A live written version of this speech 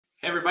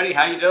Hey everybody,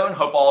 how you doing?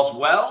 Hope all's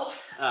well.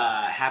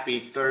 Happy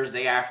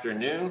Thursday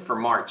afternoon for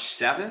March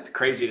 7th.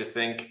 Crazy to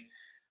think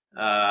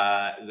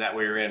that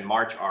we're in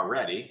March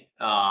already.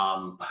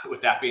 But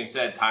with that being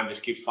said, time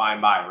just keeps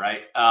flying by,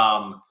 right?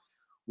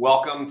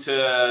 Welcome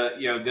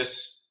to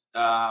this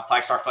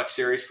Flagstar Flex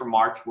series for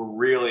March. We're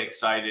really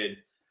excited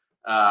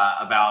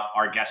about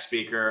our guest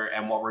speaker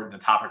and the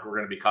topic we're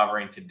going to be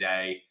covering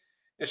today.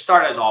 Let's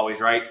start as always,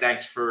 right?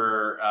 Thanks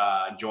for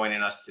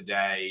joining us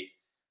today.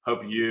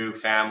 Hope you,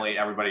 family,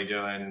 everybody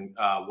doing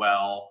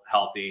well,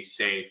 healthy,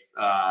 safe,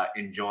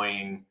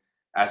 enjoying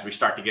as we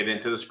start to get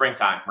into the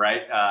springtime,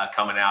 right?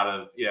 Coming out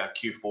of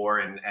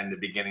Q4 and the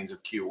beginnings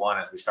of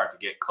Q1 as we start to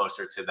get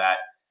closer to that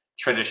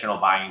traditional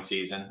buying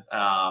season.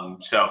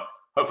 So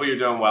hopefully you're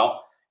doing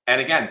well.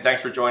 And again,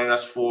 thanks for joining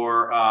us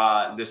for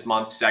this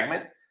month's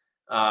segment.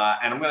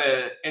 And I'm going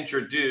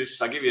to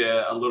I'll give you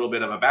a little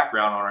bit of a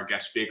background on our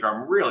guest speaker.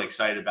 I'm really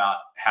excited about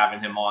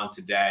having him on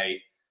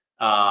today.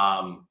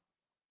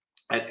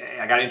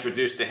 I got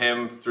introduced to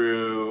him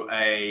through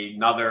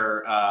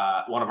another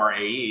one of our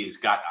AEs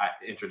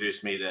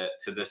introduced me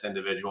to this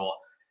individual.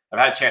 I've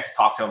had a chance to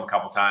talk to him a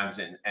couple times,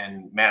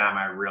 and man,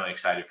 I'm really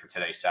excited for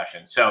today's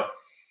session. So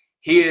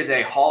he is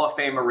a Hall of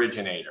Fame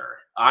originator,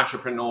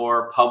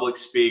 entrepreneur, public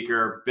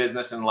speaker,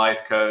 business and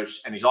life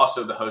coach, and he's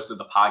also the host of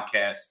the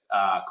podcast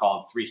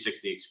called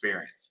 360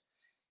 Experience.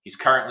 He's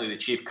currently the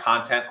Chief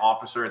Content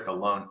Officer at the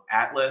Loan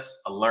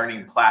Atlas, a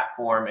learning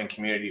platform and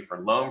community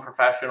for loan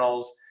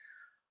professionals.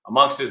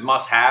 Amongst his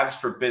must-haves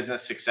for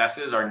business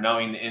successes are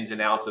knowing the ins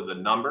and outs of the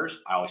numbers.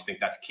 I always think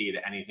that's key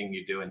to anything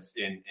you do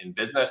in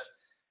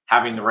business.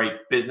 Having the right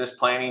business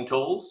planning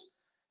tools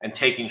and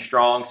taking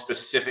strong,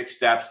 specific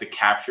steps to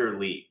capture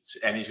leads.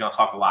 And he's going to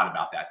talk a lot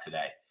about that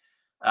today.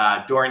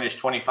 During his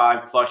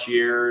 25 plus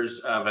years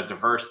of a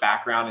diverse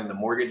background in the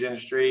mortgage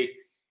industry,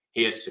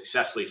 he has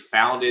successfully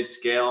founded,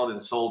 scaled,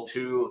 and sold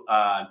two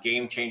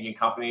game-changing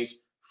companies,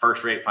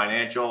 First Rate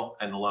Financial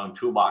and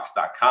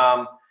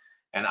theloantoolbox.com.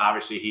 And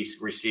obviously, he's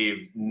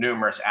received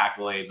numerous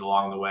accolades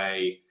along the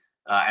way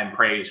and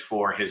praise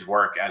for his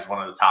work as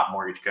one of the top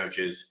mortgage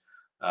coaches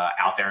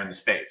out there in the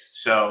space.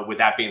 So with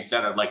that being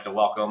said, I'd like to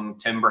welcome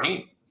Tim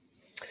Braheem.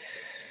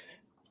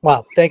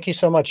 Wow. Thank you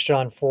so much,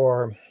 John,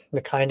 for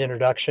the kind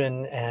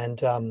introduction.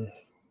 And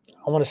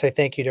I want to say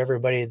thank you to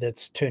everybody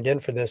that's tuned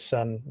in for this.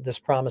 This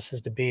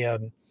promises to be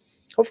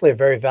hopefully a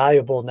very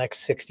valuable next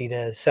 60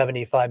 to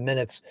 75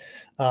 minutes.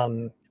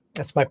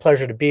 It's my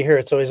pleasure to be here.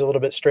 It's always a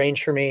little bit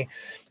strange for me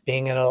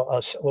being in a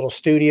little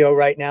studio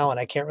right now, and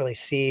I can't really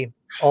see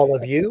all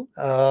of you,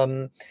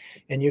 and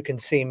you can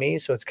see me.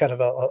 So it's kind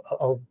of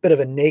a bit of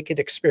a naked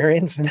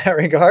experience in that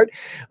regard.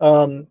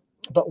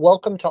 But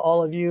welcome to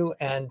all of you,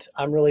 and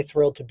I'm really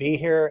thrilled to be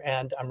here,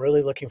 and I'm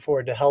really looking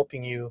forward to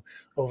helping you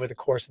over the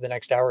course of the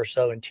next hour or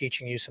so and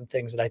teaching you some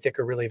things that I think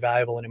are really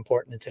valuable and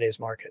important in today's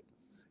market.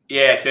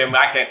 Yeah, Tim,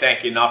 I can't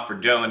thank you enough for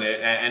doing it.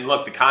 And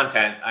look, the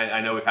content, I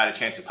know we've had a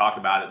chance to talk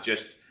about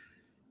it,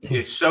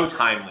 it's so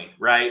timely,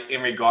 right?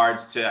 In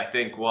regards to, I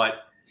think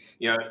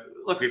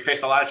look, we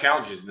faced a lot of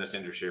challenges in this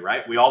industry,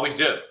 right? We always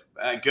do,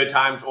 good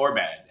times or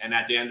bad. And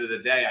at the end of the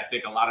day, I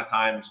think a lot of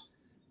times,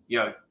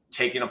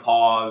 taking a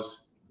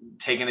pause,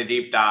 taking a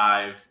deep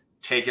dive,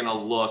 taking a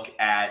look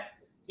at,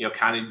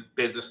 kind of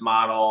business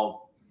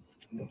model,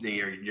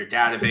 your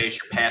database,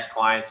 your past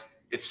clients,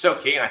 it's so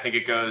key. And I think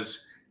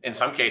in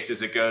some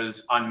cases, it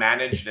goes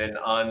unmanaged and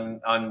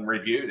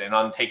unreviewed and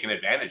untaken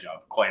advantage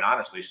of, quite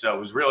honestly. So I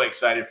was really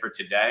excited for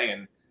today.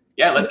 And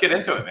yeah, let's get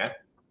into it, man.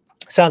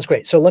 Sounds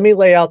great. So let me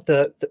lay out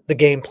the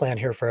game plan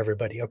here for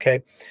everybody,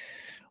 okay?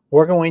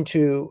 We're going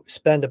to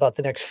spend about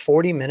the next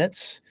 40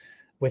 minutes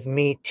with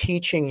me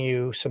teaching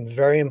you some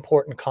very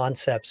important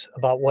concepts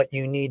about what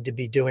you need to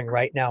be doing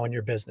right now in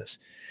your business.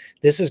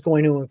 This is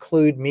going to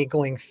include me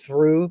going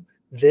through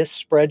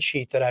this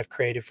spreadsheet that I've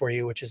created for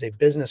you, which is a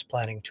business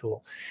planning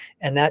tool.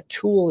 And that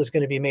tool is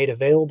going to be made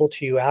available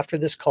to you after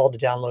this call to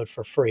download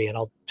for free. And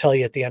I'll tell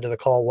you at the end of the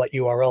call what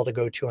URL to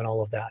go to and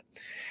all of that.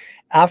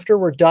 After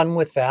we're done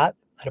with that,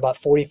 at about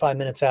 45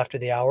 minutes after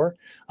the hour,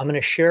 I'm going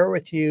to share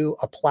with you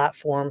a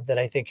platform that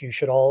I think you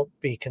should all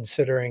be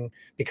considering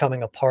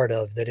becoming a part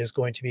of, that is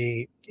going to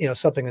be,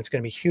 something that's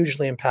going to be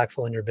hugely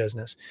impactful in your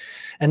business.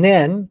 And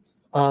then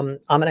I'm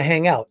going to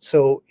hang out.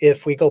 So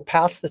if we go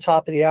past the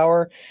top of the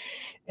hour,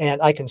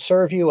 and I can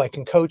serve you, I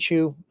can coach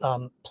you.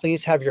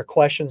 Please have your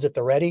questions at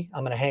the ready.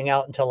 I'm going to hang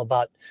out until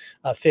about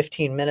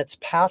 15 minutes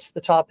past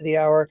the top of the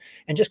hour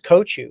and just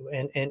coach you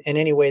in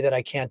any way that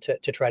I can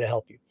to try to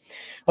help you.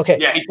 Okay.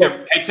 Yeah.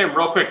 Hey, Tim,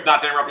 real quick,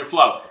 not to interrupt your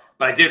flow,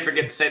 but I did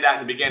forget to say that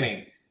in the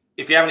beginning.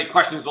 If you have any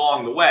questions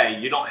along the way,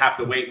 you don't have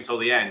to wait until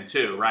the end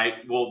too, right?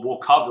 We'll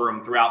cover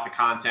them throughout the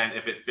content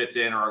if it fits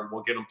in, or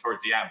we'll get them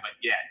towards the end. But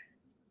yeah,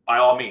 by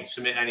all means,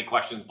 submit any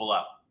questions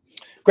below.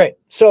 Great.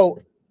 So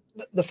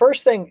the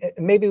first thing,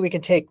 maybe we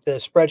can take the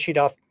spreadsheet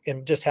off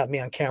and just have me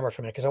on camera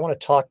for a minute, because I want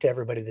to talk to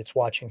everybody that's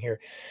watching here.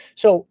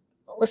 So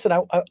listen,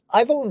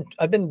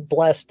 I've been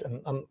blessed.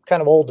 I'm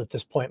kind of old at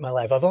this point in my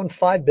life. I've owned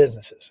 5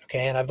 businesses.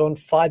 Okay. And I've owned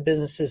 5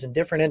 businesses in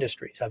different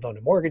industries. I've owned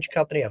a mortgage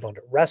company. I've owned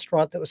a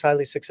restaurant that was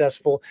highly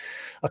successful,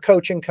 a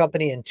coaching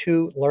company, and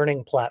 2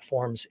 learning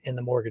platforms in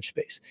the mortgage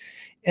space.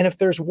 And if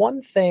there's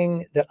one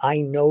thing that I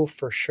know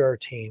for sure,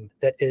 team,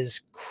 that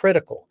is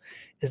critical,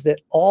 is that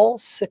all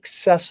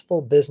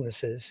successful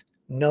businesses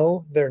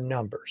know their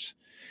numbers.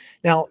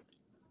 Now,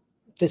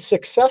 the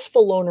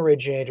successful loan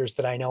originators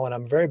that I know, and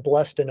I'm very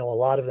blessed to know a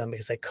lot of them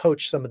because I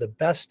coach some of the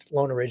best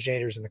loan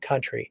originators in the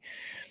country,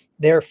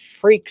 they're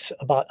freaks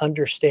about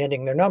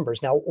understanding their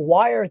numbers. Now,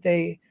 why are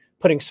they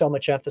putting so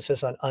much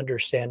emphasis on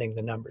understanding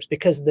the numbers?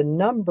 Because the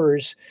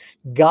numbers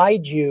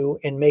guide you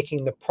in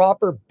making the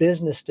proper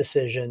business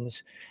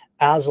decisions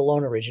as a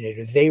loan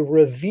originator. They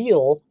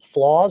reveal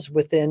flaws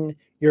within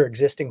your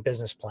existing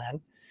business plan,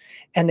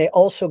 and they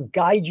also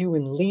guide you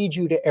and lead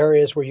you to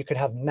areas where you could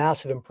have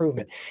massive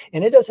improvement.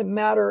 And it doesn't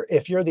matter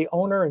if you're the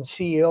owner and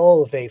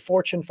CEO of a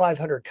Fortune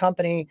 500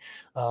 company,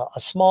 a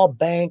small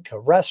bank, a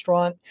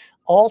restaurant.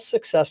 All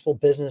successful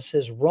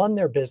businesses run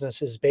their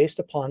businesses based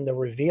upon the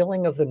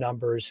revealing of the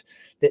numbers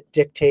that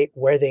dictate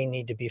where they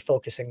need to be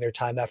focusing their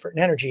time, effort,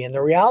 and energy. And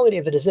the reality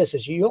of it is this: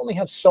 is you only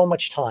have so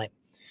much time.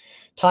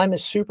 Time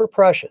is super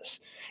precious.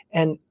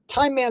 And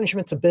time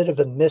management's a bit of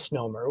a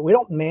misnomer. We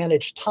don't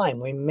manage time.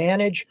 We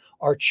manage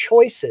our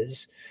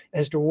choices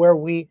as to where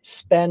we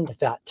spend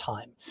that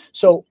time.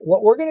 So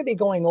what we're going to be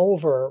going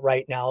over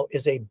right now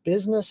is a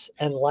business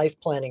and life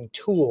planning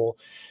tool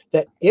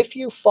that, if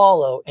you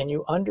follow and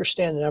you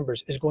understand the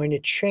numbers, is going to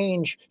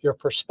change your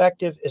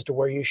perspective as to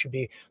where you should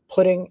be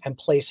putting and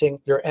placing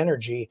your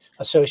energy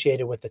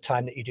associated with the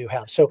time that you do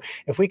have. So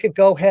if we could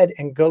go ahead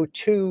and go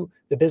to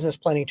the business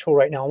planning tool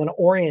right now, I'm going to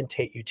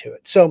orientate you to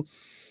it. So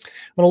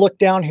I'm going to look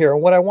down here.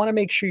 And what I want to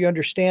make sure you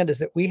understand is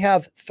that we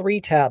have 3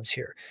 tabs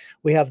here.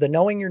 We have the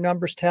Knowing Your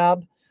Numbers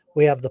tab,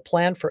 we have the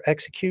Plan for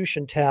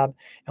Execution tab,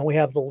 and we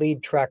have the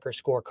Lead Tracker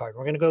scorecard.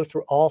 We're going to go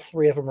through all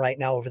 3 of them right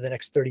now over the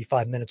next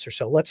 35 minutes or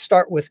so. Let's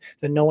start with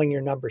the Knowing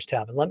Your Numbers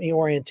tab, and let me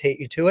orientate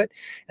you to it.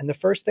 And the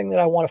first thing that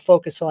I want to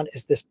focus on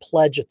is this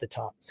pledge at the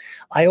top.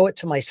 I owe it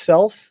to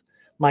myself,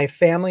 my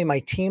family, my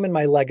team, and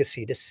my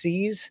legacy to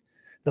seize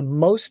the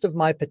most of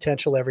my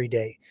potential every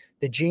day.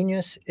 The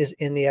genius is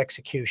in the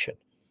execution.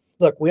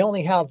 Look, we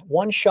only have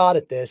one shot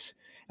at this,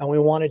 and we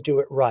want to do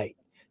it right.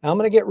 Now, I'm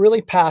going to get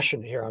really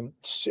passionate here.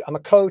 I'm a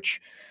coach.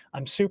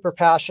 I'm super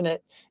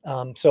passionate.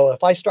 So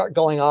if I start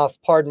going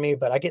off, pardon me,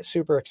 but I get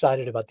super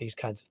excited about these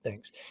kinds of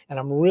things. And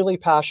I'm really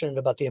passionate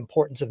about the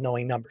importance of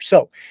knowing numbers.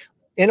 So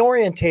in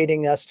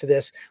orientating us to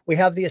this, we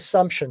have the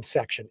assumption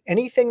section.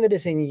 Anything that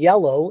is in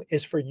yellow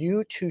is for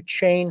you to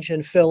change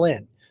and fill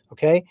in.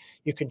 Okay,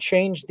 you can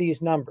change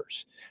these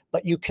numbers,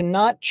 but you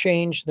cannot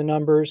change the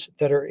numbers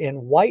that are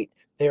in white.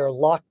 They are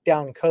locked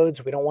down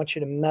codes. We don't want you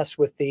to mess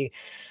with the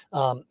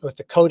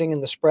coding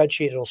in the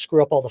spreadsheet. It'll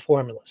screw up all the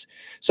formulas.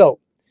 So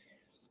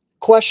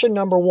question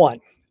number 1,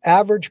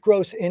 average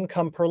gross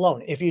income per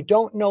loan. If you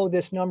don't know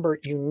this number,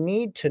 you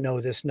need to know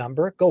this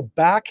number. Go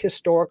back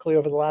historically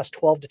over the last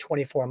 12 to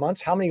 24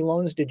 months. How many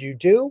loans did you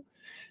do?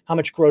 How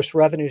much gross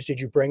revenues did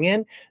you bring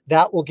in?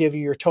 That will give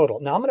you your total.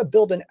 Now I'm going to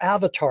build an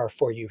avatar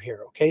for you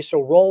here. Okay,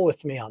 so roll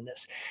with me on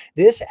this.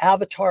 This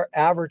avatar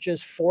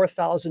averages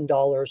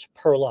 $4,000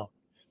 per loan.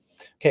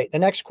 Okay, the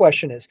next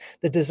question is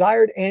the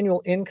desired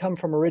annual income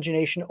from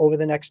origination over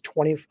the next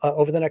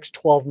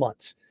 12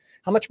 months.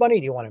 How much money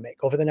do you want to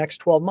make over the next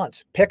 12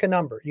 months? Pick a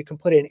number. You can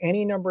put in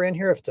any number in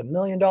here. If it's $1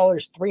 million,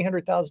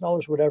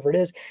 $300,000, whatever it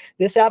is.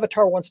 This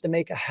avatar wants to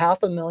make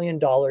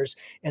 $500,000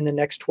 in the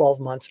next 12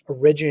 months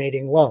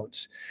originating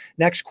loans.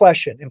 Next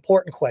question,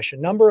 important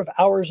question. Number of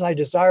hours I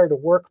desire to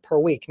work per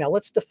week. Now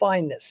let's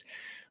define this.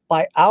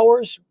 By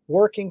hours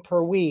working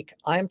per week,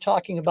 I'm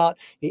talking about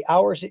the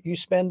hours that you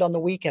spend on the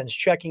weekends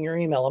checking your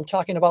email. I'm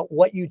talking about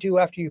what you do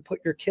after you put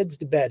your kids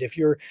to bed. If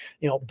you're,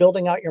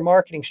 building out your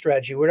marketing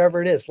strategy,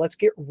 whatever it is, let's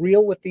get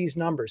real with these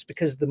numbers,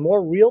 because the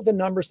more real the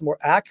numbers, the more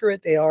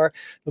accurate they are,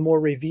 the more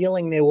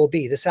revealing they will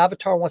be. This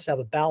avatar wants to have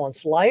a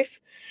balanced life.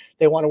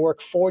 They want to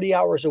work 40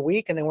 hours a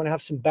week, and they want to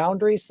have some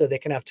boundaries so they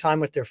can have time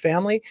with their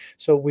family.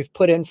 So we've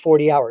put in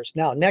 40 hours.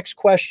 Now, next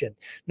question,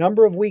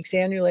 number of weeks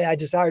annually I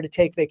desire to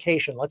take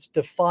vacation. Let's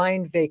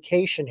define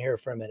vacation here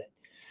for a minute.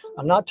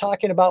 I'm not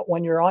talking about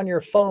when you're on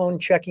your phone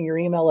checking your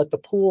email at the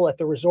pool at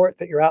the resort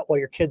that you're at while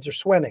your kids are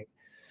swimming.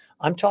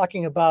 I'm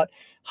talking about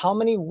how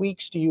many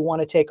weeks do you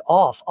want to take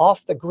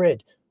off the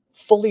grid,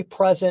 fully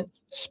present,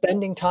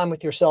 spending time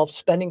with yourself,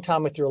 spending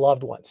time with your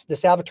loved ones.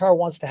 This avatar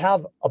wants to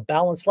have a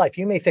balanced life.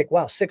 You may think,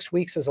 wow, 6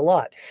 weeks is a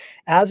lot.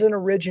 As an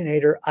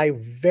originator, I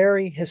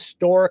very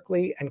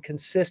historically and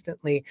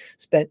consistently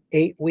spent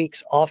 8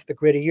 weeks off the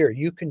grid a year.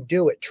 You can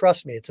do it.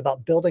 Trust me. It's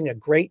about building a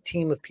great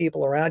team of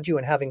people around you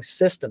and having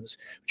systems,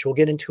 which we'll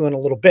get into in a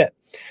little bit.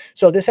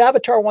 So this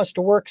avatar wants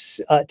to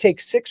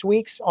take 6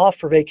 weeks off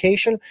for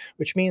vacation,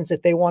 which means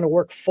that they want to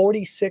work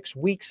 46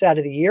 weeks out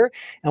of the year.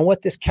 And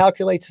what this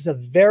calculates is a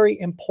very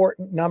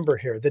important number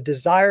here, the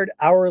desired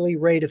hourly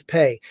rate of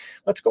pay.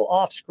 Let's go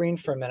off screen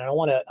for a minute. I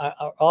want to,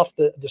 off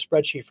the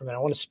spreadsheet for a minute.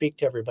 I want to speak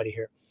to everybody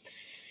here.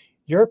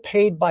 You're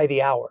paid by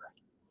the hour.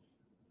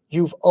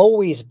 You've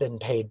always been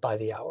paid by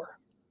the hour.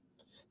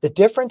 The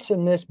difference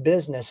in this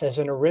business as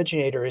an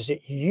originator is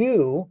that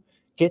you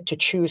get to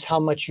choose how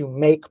much you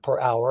make per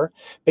hour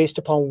based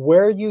upon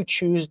where you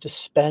choose to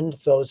spend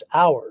those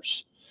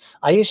hours.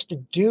 I used to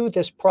do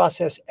this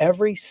process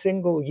every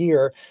single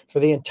year for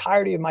the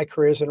entirety of my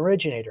career as an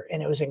originator,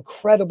 and it was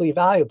incredibly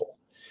valuable.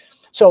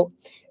 So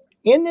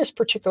in this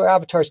particular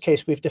avatar's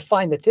case, we've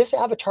defined that this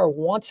avatar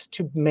wants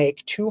to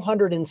make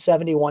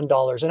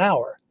 $271 an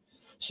hour.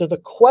 So the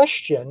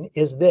question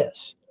is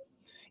this: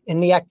 in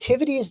the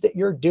activities that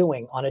you're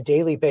doing on a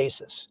daily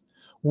basis,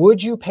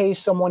 would you pay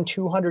someone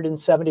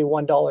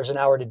 $271 an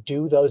hour to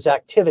do those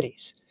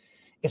activities?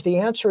 If the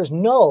answer is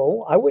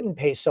no, I wouldn't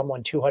pay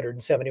someone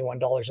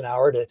 $271 an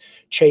hour to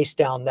chase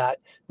down that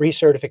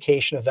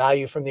recertification of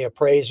value from the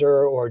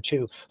appraiser or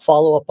to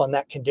follow up on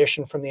that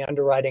condition from the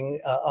underwriting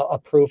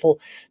approval.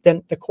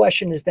 Then the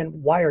question is, then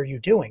why are you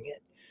doing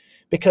it?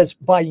 Because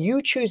by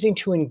you choosing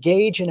to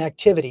engage in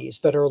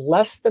activities that are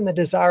less than the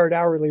desired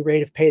hourly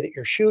rate of pay that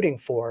you're shooting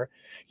for,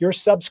 you're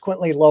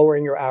subsequently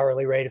lowering your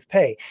hourly rate of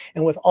pay.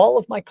 And with all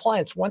of my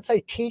clients, once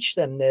I teach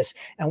them this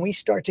and we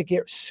start to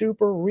get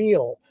super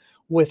real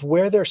with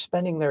where they're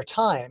spending their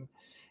time,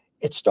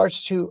 it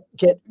starts to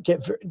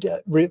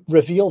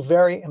reveal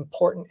very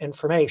important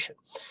information.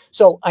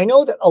 So I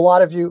know that a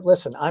lot of you,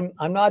 listen, I'm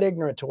not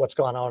ignorant to what's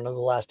gone on over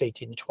the last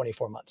 18 to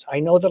 24 months. I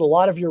know that a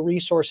lot of your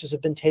resources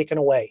have been taken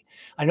away.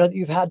 I know that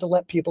you've had to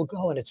let people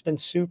go and it's been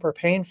super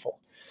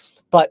painful.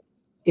 But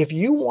if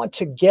you want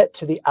to get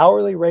to the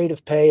hourly rate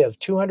of pay of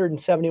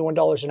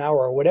 $271 an hour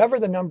or whatever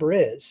the number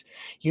is,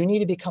 you need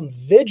to become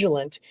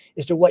vigilant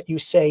as to what you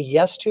say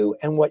yes to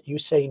and what you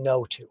say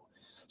no to.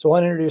 So I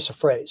want to introduce a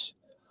phrase.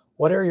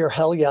 What are your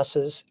hell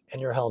yeses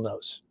and your hell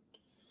nos?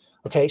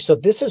 Okay, so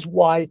this is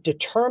why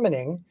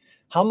determining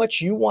how much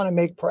you want to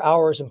make per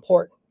hour is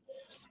important.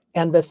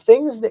 And the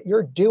things that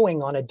you're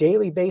doing on a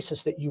daily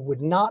basis that you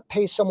would not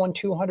pay someone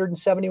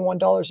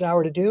 $271 an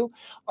hour to do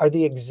are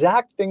the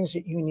exact things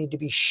that you need to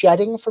be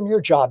shedding from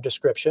your job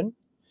description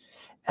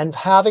and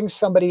having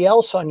somebody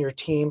else on your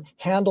team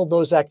handle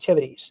those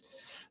activities.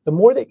 The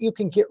more that you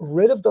can get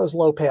rid of those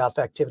low payoff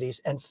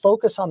activities and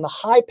focus on the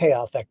high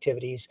payoff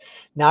activities,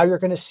 now you're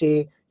going to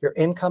see your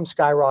income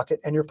skyrocket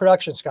and your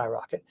production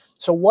skyrocket.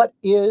 So what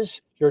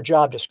is your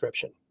job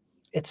description?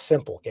 It's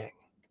simple, gang.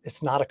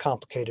 It's not a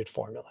complicated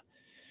formula.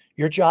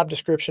 Your job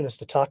description is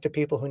to talk to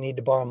people who need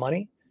to borrow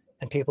money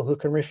and people who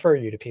can refer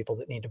you to people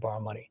that need to borrow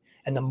money.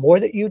 And the more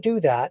that you do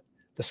that,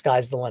 the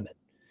sky's the limit.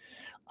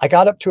 I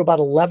got up to about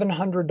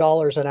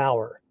 $1,100 an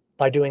hour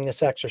by doing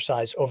this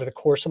exercise over the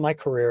course of my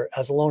career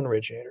as a loan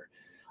originator.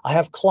 I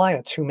have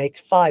clients who make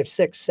 $500,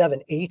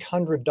 $600, $700,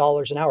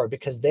 $800 an hour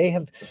because they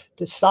have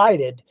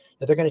decided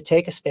that they're going to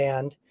take a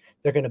stand,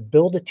 they're going to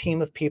build a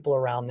team of people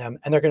around them,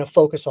 and they're going to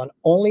focus on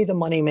only the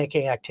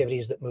money-making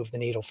activities that move the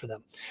needle for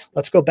them.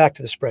 Let's go back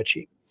to the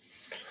spreadsheet.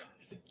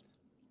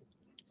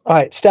 All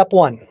right, step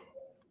one.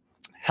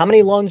 How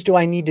many loans do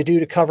I need to do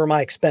to cover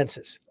my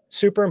expenses?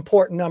 Super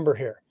important number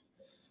here.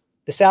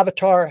 This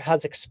avatar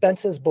has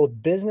expenses, both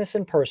business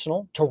and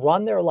personal, to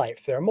run their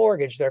life, their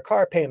mortgage, their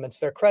car payments,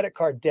 their credit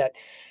card debt,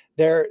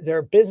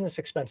 their business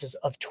expenses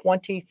of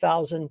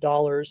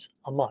 $20,000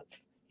 a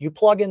month. You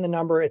plug in the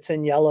number, it's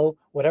in yellow,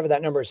 whatever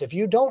that number is. If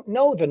you don't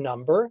know the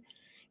number,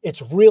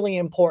 it's really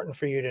important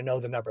for you to know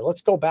the number.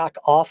 Let's go back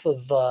off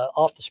the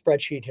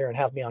spreadsheet here and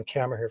have me on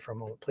camera here for a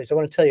moment, please. I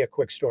want to tell you a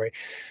quick story.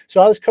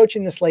 So I was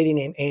coaching this lady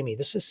named Amy.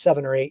 This is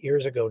 7 or 8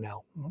 years ago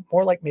now,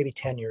 more like maybe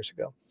 10 years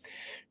ago.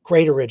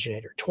 Great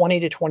originator, 20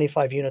 to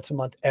 25 units a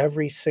month,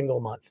 every single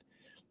month.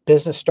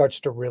 Business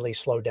starts to really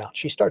slow down.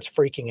 She starts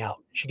freaking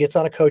out. She gets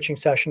on a coaching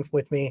session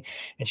with me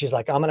and she's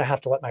like, I'm going to have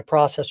to let my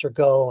processor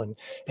go and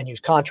use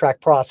contract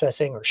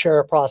processing or share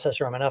a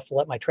processor. I'm going to have to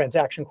let my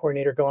transaction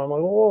coordinator go. And I'm like,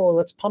 whoa,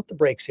 let's pump the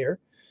brakes here.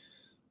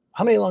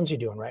 How many loans are you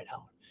doing right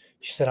now?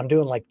 She said, I'm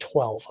doing like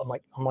 12.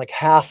 I'm like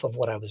half of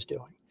what I was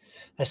doing.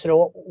 I said,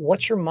 well,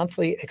 what's your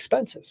monthly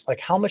expenses? Like,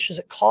 how much does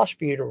it cost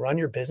for you to run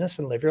your business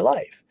and live your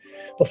life?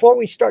 Before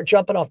we start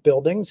jumping off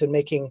buildings and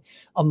making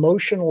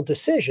emotional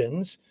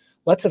decisions,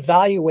 let's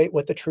evaluate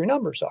what the true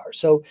numbers are.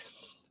 So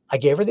I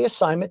gave her the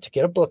assignment to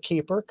get a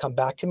bookkeeper, come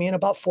back to me in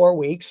about 4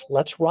 weeks.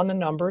 Let's run the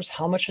numbers.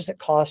 How much does it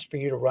cost for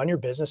you to run your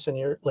business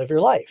and live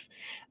your life?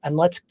 And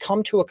let's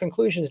come to a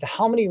conclusion as to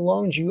how many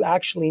loans you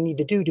actually need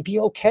to do to be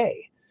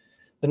okay.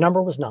 The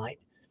number was 9.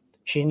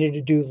 She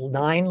needed to do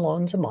 9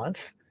 loans a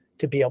month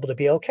to be able to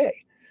be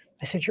okay.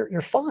 I said,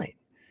 you're fine.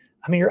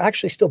 I mean, you're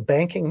actually still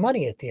banking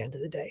money at the end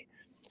of the day.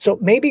 So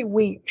maybe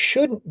we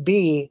shouldn't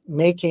be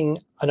making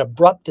an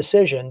abrupt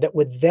decision that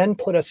would then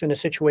put us in a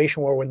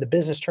situation where when the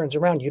business turns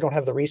around, you don't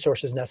have the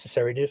resources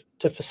necessary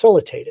to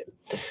facilitate it.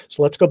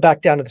 So let's go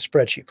back down to the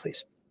spreadsheet,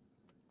 please.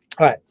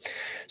 All right.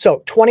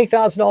 So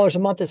 $20,000 a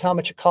month is how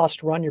much it costs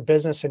to run your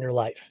business and your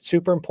life.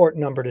 Super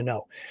important number to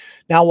know.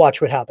 Now watch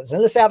what happens.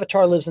 And this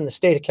avatar lives in the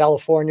state of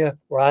California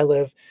where I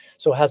live.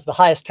 So it has the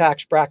highest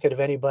tax bracket of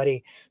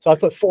anybody. So I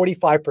put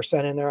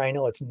 45% in there. I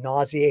know it's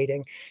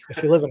nauseating.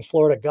 If you live in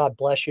Florida, God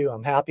bless you.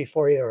 I'm happy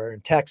for you, or in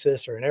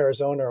Texas or in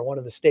Arizona or one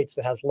of the states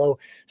that has low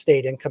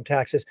state income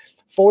taxes,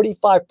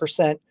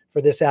 45%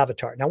 for this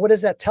avatar. Now, what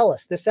does that tell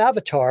us? This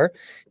avatar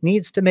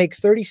needs to make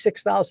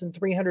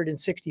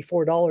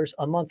 $36,364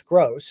 a month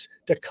gross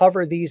to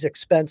cover these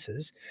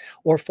expenses,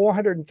 or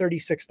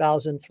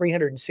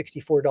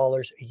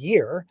 $436,364 a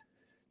year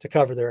to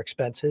cover their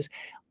expenses,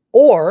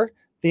 or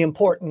the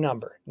important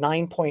number,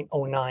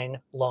 9.09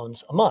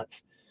 loans a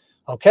month.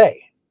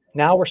 Okay,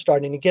 now we're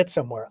starting to get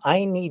somewhere.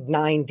 I need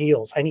 9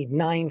 deals. I need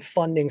 9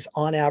 fundings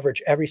on average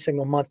every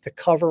single month to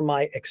cover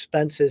my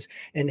expenses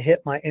and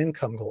hit my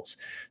income goals.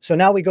 So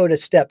now we go to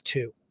step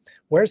 2.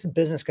 Where's the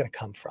business going to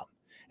come from?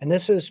 And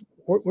this is,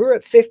 we're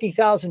at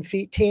 50,000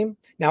 feet, team.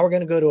 Now we're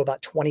going to go to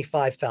about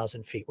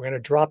 25,000 feet. We're going to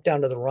drop down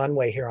to the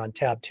runway here on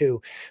tab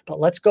 2, but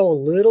let's go a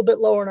little bit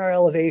lower in our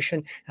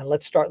elevation and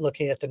let's start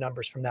looking at the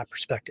numbers from that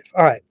perspective.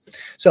 All right.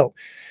 So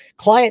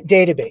client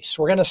database,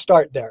 we're going to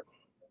start there.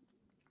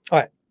 All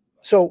right.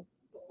 So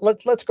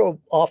let's go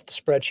off the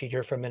spreadsheet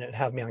here for a minute and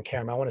have me on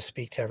camera. I want to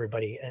speak to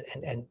everybody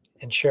and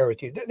share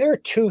with you. There are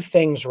 2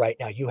 things right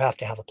now you have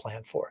to have a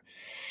plan for.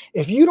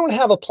 If you don't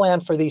have a plan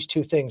for these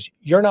 2 things,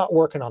 you're not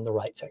working on the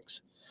right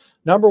things.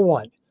 Number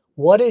 1,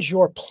 what is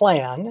your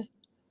plan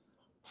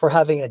for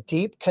having a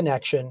deep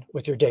connection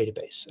with your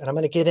database? And I'm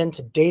going to get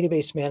into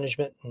database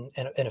management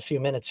in a few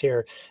minutes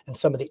here and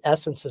some of the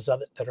essences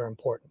of it that are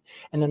important.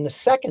 And then the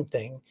second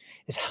thing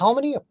is, how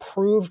many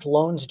approved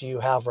loans do you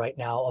have right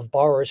now of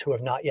borrowers who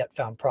have not yet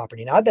found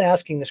property? Now, I've been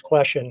asking this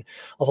question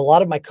of a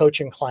lot of my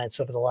coaching clients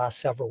over the last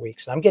several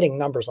weeks, and I'm getting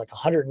numbers like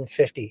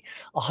 150,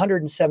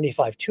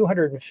 175,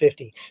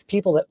 250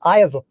 people that I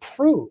have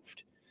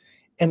approved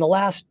in the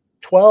last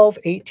 12,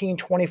 18,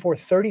 24,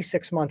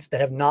 36 months that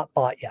have not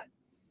bought yet.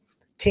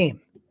 Team,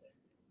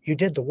 you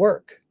did the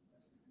work.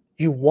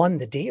 You won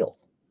the deal.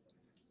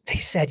 They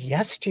said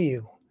yes to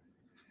you.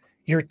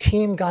 Your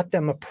team got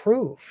them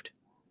approved.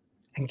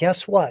 And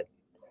guess what?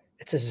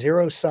 It's a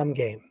zero-sum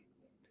game.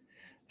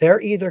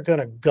 They're either going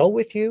to go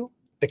with you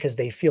because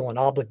they feel an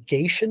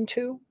obligation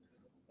to,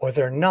 or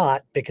they're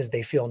not because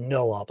they feel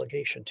no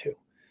obligation to.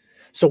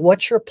 So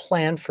what's your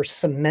plan for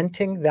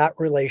cementing that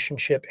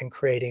relationship and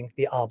creating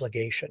the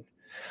obligation?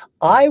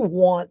 I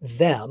want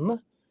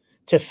them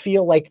to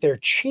feel like they're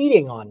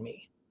cheating on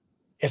me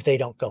if they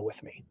don't go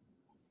with me.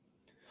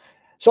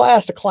 So I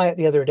asked a client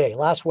the other day,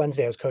 last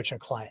Wednesday, I was coaching a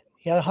client.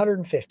 He had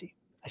 150.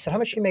 I said, how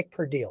much do you make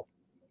per deal?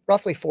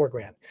 Roughly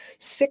 $4,000.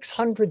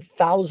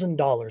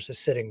 $600,000 is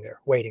sitting there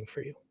waiting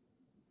for you.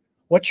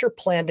 What's your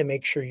plan to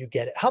make sure you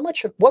get it?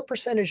 What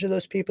percentage of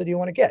those people do you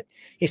want to get?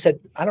 He said,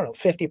 I don't know,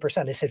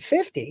 50%. I said,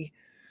 50?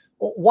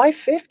 Well, why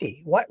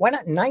 50? Why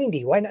not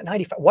 90? Why not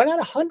 95? Why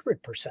not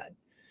 100%?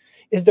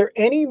 Is there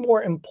any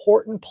more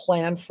important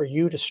plan for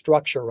you to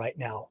structure right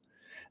now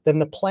than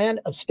the plan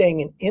of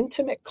staying in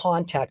intimate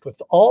contact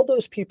with all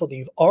those people that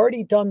you've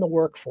already done the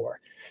work for,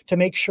 to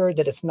make sure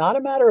that it's not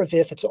a matter of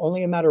if, it's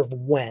only a matter of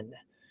when?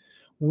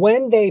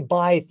 When they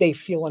buy, they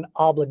feel an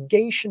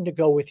obligation to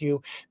go with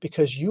you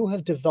because you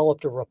have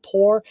developed a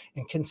rapport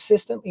and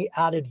consistently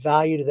added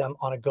value to them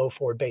on a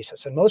go-forward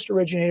basis. And most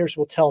originators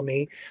will tell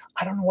me,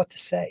 I don't know what to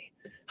say.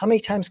 How many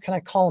times can I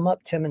call them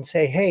up, Tim, and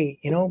say, hey,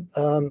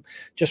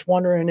 just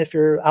wondering if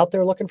you're out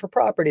there looking for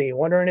property,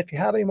 wondering if you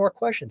have any more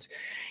questions.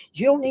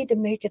 You don't need to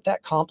make it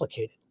that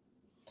complicated.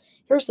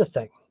 Here's the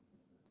thing.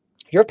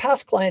 Your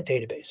past client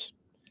database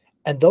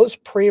and those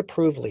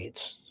pre-approved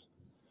leads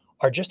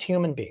are just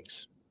human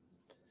beings.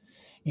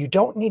 You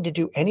don't need to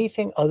do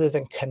anything other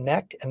than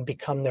connect and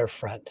become their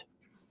friend.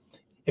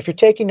 If you're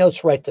taking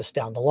notes, write this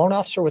down. The loan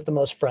officer with the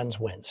most friends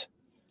wins.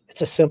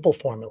 It's a simple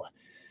formula.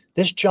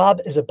 This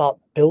job is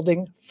about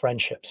building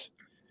friendships.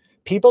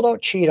 People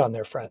don't cheat on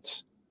their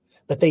friends,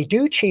 but they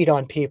do cheat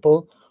on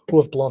people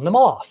who have blown them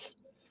off.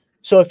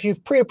 So if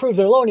you've pre-approved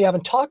their loan, you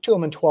haven't talked to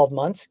them in 12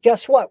 months,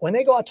 guess what? When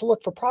they go out to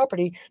look for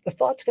property, the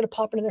thought's going to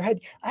pop into their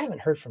head. I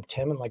haven't heard from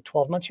Tim in like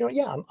 12 months.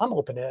 Yeah, I'm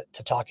open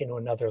to talking to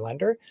another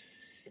lender.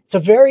 It's a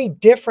very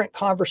different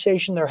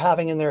conversation they're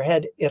having in their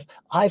head if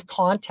I've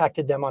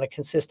contacted them on a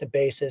consistent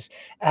basis,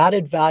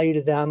 added value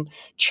to them,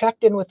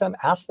 checked in with them,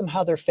 asked them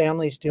how their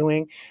family's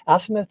doing,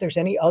 asked them if there's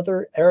any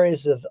other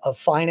areas of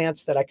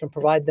finance that I can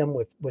provide them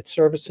with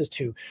services,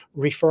 to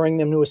referring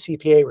them to a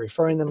CPA,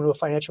 referring them to a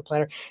financial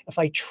planner. If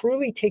I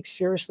truly take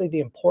seriously the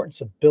importance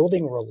of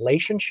building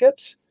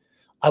relationships,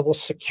 I will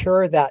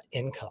secure that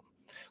income.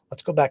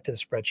 Let's go back to the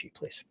spreadsheet,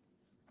 please.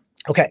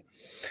 Okay,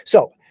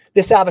 so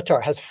this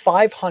avatar has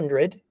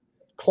 500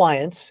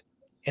 clients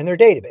in their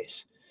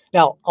database.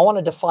 Now, I want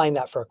to define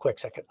that for a quick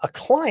second. A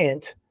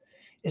client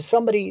is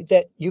somebody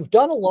that you've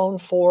done a loan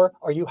for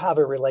or you have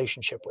a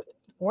relationship with.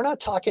 We're not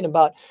talking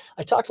about,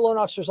 I talk to loan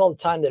officers all the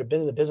time that have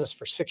been in the business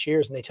for 6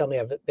 years and they tell me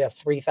they have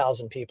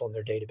 3,000 people in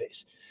their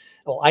database.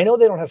 Well, I know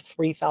they don't have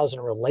 3,000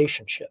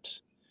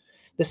 relationships.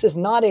 This is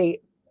not a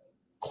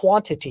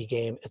quantity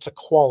game, it's a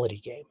quality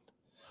game.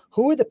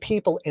 Who are the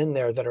people in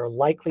there that are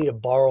likely to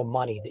borrow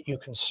money that you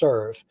can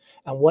serve?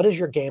 And what is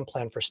your game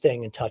plan for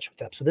staying in touch with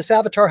them? So this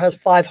avatar has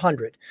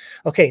 500.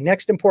 Okay,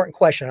 next important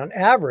question. On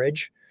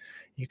average,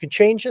 you can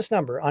change this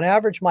number. On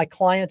average, my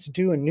clients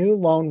do a new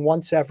loan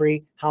once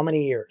every how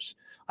many years?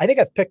 I think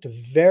I've picked a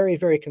very,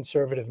 very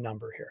conservative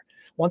number here.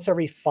 Once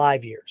every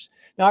 5 years.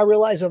 Now I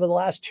realize over the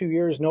last 2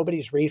 years,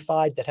 nobody's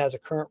refied that has a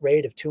current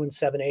rate of 2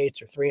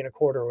 7/8 or 3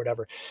 1/4 or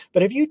whatever.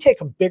 But if you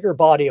take a bigger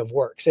body of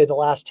work, say the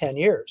last 10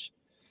 years,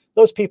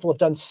 those people have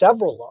done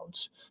several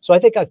loans. So I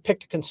think I've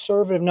picked a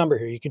conservative number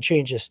here. You can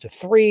change this to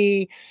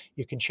 3,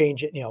 you can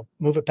change it,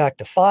 move it back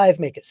to 5,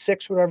 make it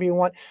 6, whatever you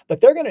want,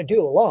 but they're going to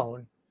do a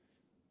loan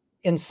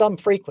in some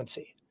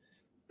frequency.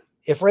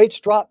 If rates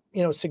drop,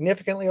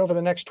 significantly over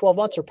the next 12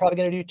 months, they're probably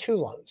going to do 2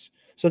 loans.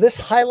 So this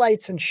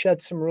highlights and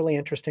sheds some really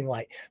interesting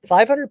light.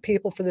 500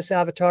 people for this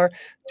avatar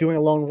doing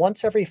a loan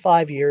once every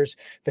 5 years.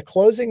 The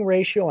closing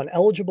ratio on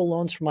eligible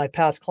loans for my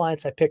past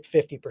clients, I picked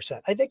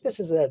 50%. I think this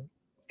is a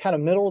kind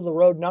of middle of the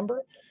road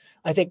number.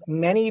 I think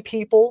many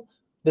people,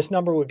 this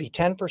number would be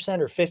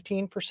 10% or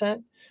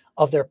 15%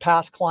 of their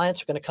past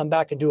clients are going to come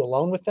back and do a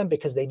loan with them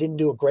because they didn't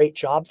do a great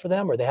job for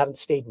them or they haven't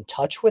stayed in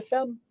touch with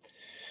them.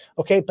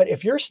 Okay, but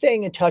if you're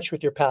staying in touch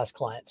with your past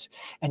clients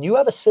and you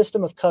have a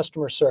system of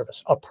customer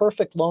service, a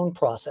perfect loan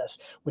process,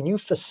 when you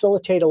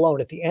facilitate a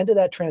loan at the end of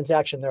that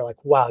transaction, they're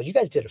like, wow, you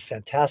guys did a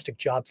fantastic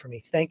job for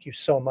me. Thank you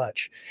so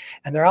much.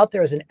 And they're out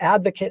there as an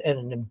advocate and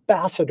an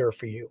ambassador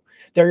for you.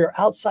 They're your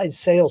outside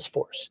sales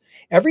force.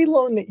 Every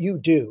loan that you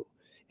do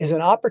is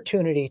an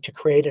opportunity to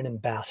create an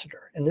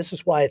ambassador. And this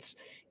is why it's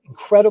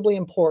incredibly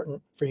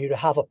important for you to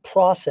have a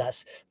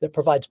process that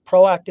provides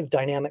proactive,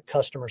 dynamic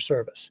customer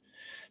service.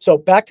 So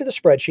back to the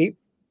spreadsheet,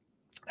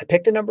 I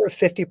picked a number of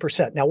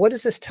 50%. Now, what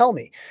does this tell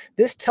me?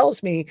 This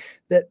tells me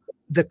that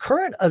the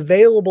current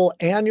available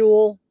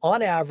annual,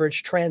 on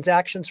average,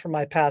 transactions from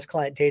my past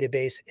client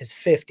database is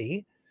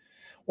 50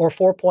 or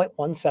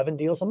 4.17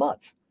 deals a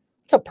month.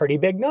 It's a pretty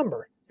big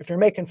number. If you're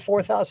making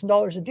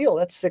 $4,000 a deal,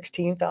 that's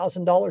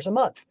 $16,000 a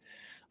month.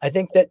 I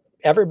think that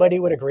everybody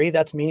would agree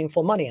that's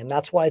meaningful money, and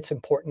that's why it's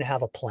important to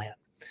have a plan.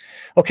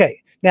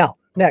 Okay, now,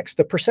 next,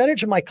 the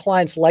percentage of my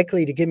clients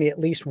likely to give me at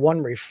least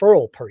 1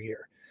 referral per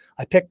year.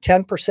 I picked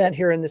 10%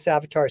 here in this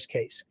avatar's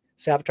case.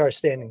 This avatar is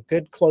staying in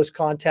good, close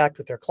contact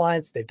with their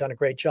clients. They've done a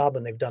great job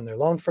when they've done their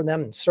loan for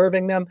them and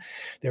serving them.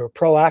 They were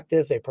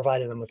proactive. They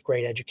provided them with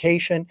great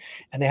education,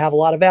 and they have a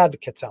lot of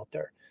advocates out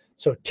there.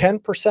 So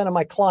 10% of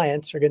my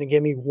clients are going to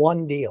give me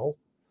 1 deal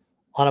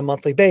on a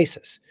monthly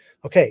basis.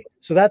 Okay,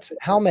 so that's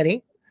how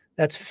many?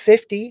 That's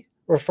 50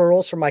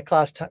 referrals from my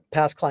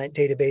past client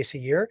database a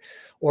year,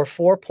 or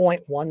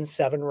 4.17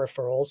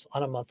 referrals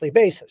on a monthly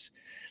basis.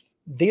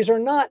 These are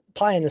not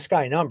pie in the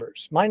sky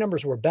numbers. My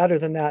numbers were better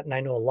than that, and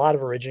I know a lot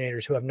of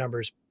originators who have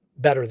numbers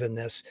better than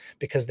this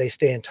because they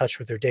stay in touch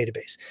with their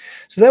database.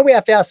 So then we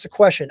have to ask the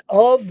question,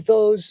 of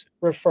those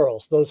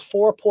referrals, those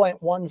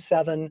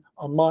 4.17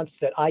 a month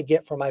that I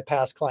get from my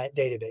past client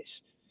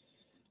database,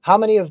 how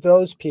many of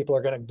those people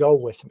are going to go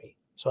with me?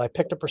 So I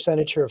picked a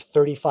percentage here of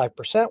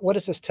 35%. What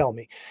does this tell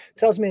me? It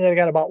tells me that I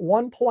got about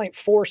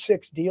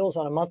 1.46 deals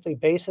on a monthly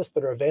basis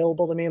that are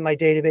available to me in my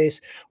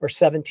database, or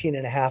 17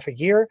 and a half a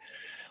year,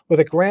 with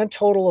a grand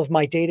total of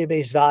my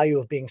database value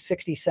of being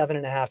 67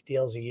 and a half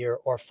deals a year,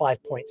 or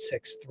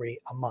 5.63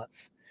 a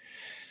month.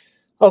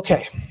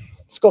 Okay,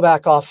 let's go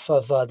back off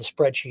of the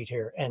spreadsheet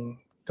here and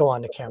go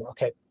on to camera.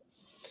 Okay.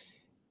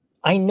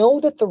 I know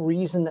that the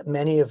reason that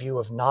many of you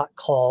have not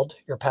called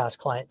your past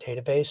client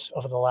database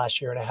over the last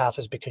year and a half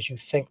is because you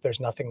think there's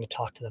nothing to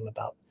talk to them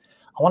about.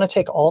 I want to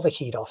take all the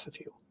heat off of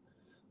you.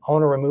 I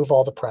want to remove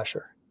all the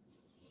pressure.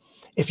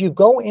 If you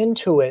go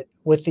into it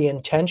with the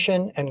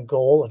intention and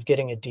goal of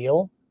getting a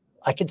deal,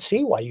 I could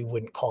see why you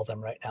wouldn't call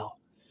them right now.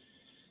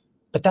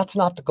 But that's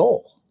not the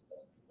goal.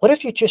 What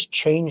if you just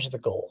change the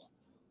goal?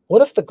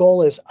 What if the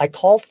goal is I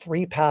call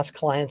 3 past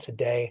clients a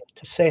day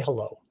to say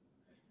hello,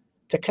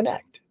 to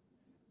connect,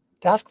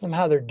 to ask them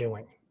how they're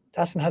doing,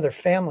 to ask them how their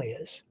family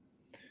is,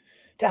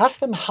 to ask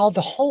them how the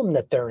home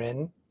that they're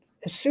in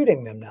is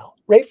suiting them now.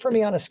 Rate for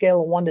me on a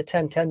scale of 1 to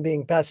 10, 10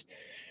 being best,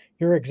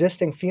 your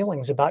existing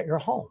feelings about your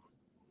home.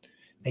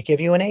 They give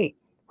you an 8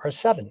 or a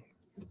 7.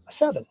 A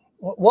 7.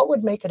 What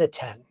would make it a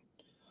 10?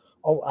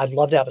 Oh, I'd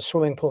love to have a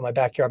swimming pool in my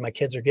backyard. My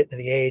kids are getting to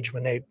the age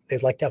when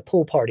they'd like to have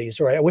pool parties,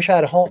 or I wish I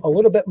had a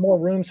little bit more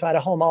room so I had a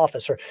home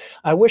office, or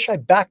I wish I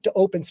back to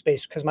open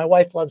space because my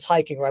wife loves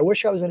hiking, or I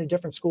wish I was in a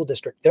different school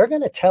district. They're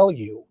going to tell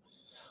you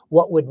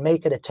what would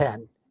make it a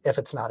 10 if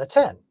it's not a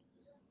 10.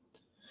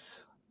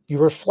 You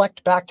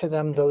reflect back to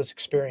them those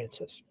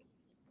experiences,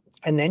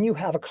 and then you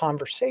have a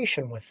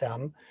conversation with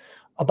them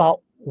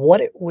about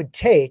what it would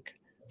take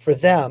for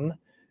them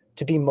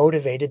to be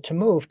motivated to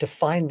move, to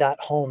find that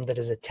home that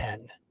is a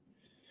 10.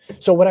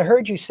 So what I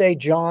heard you say,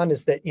 John,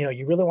 is that,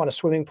 you really want a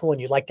swimming pool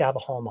and you'd like to have a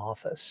home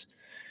office.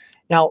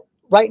 Now,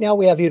 right now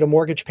we have you at a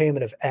mortgage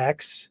payment of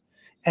X,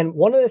 And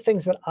one of the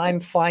things that I'm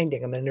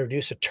finding, I'm going to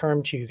introduce a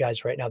term to you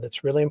guys right now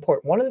that's really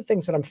important. One of the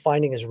things that I'm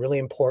finding is really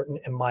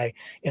important in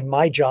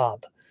my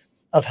job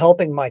of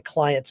helping my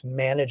clients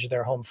manage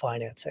their home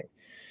financing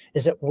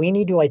is that we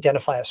need to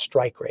identify a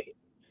strike rate.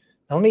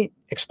 Now, let me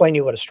explain to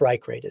you what a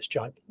strike rate is,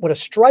 John. What a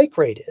strike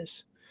rate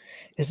is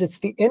it's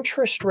the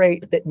interest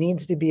rate that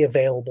needs to be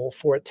available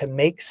for it to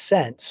make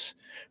sense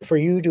for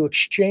you to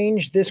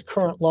exchange this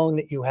current loan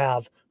that you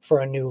have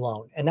for a new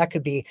loan. And that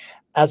could be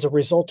as a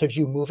result of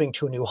you moving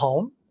to a new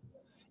home.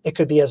 It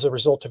could be as a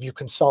result of you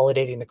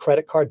consolidating the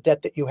credit card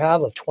debt that you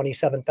have of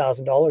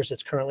 $27,000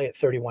 that's currently at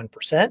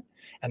 31%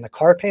 and the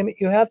car payment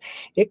you have.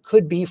 It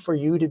could be for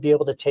you to be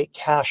able to take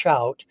cash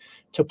out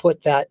to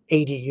put that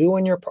ADU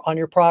on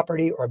your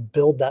property or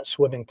build that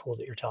swimming pool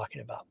that you're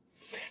talking about.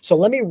 So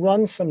let me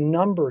run some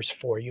numbers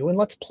for you and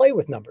let's play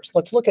with numbers.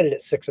 Let's look at it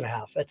at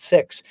 6.5, at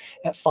 6,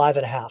 at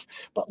 5.5.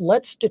 But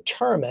let's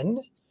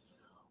determine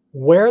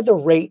where the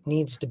rate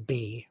needs to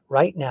be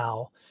right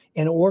now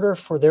in order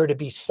for there to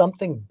be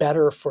something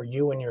better for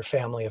you and your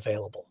family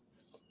available.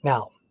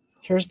 Now,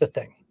 here's the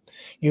thing.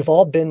 You've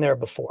all been there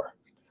before.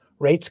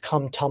 Rates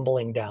come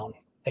tumbling down.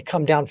 They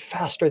come down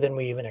faster than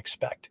we even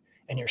expect,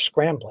 and you're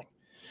scrambling.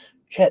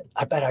 Shit,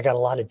 I bet I got a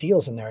lot of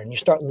deals in there. And you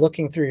start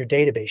looking through your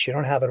database. You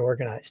don't have it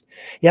organized.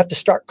 You have to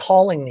start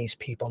calling these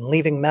people and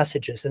leaving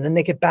messages, and then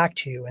they get back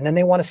to you, and then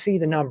they want to see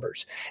the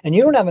numbers. And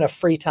you don't have enough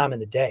free time in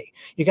the day.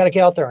 You got to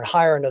get out there and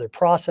hire another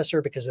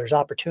processor because there's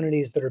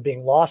opportunities that are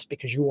being lost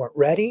because you weren't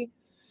ready.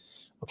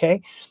 Okay.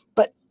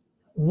 But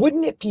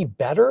wouldn't it be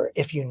better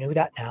if you knew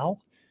that now?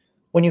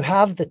 When you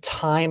have the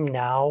time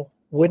now,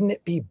 wouldn't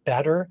it be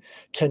better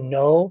to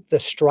know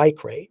the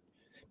strike rate?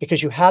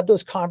 Because you had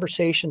those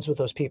conversations with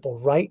those people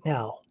right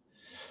now.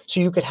 So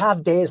you could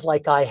have days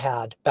like I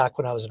had back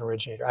when I was an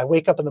originator. I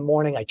wake up in the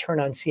morning, I turn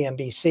on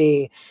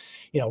CNBC,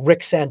 Rick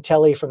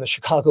Santelli from the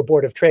Chicago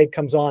Board of Trade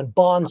comes on,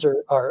 bonds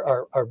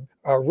are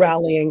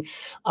rallying.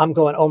 I'm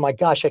going, oh my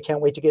gosh, I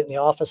can't wait to get in the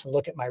office and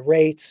look at my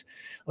rates.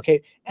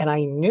 Okay. And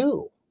I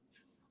knew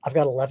I've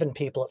got 11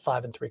 people at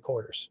 5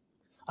 3/4.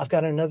 I've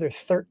got another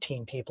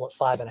 13 people at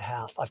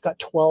 5.5. I've got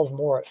 12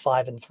 more at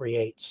 5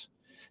 3/8.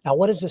 Now,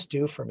 what does this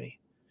do for me?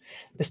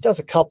 This does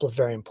a couple of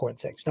very important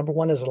things. Number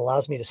one is it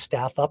allows me to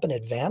staff up in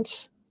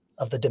advance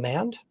of the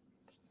demand.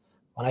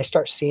 When I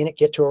start seeing it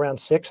get to around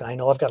 6 and I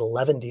know I've got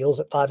 11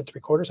 deals at 5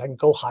 3/4, I can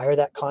go hire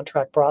that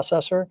contract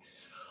processor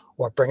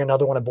or bring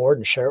another one aboard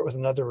and share it with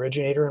another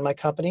originator in my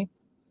company.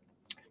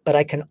 But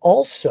I can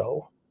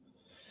also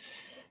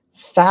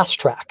fast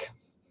track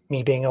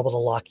me being able to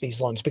lock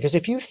these loans. Because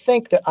if you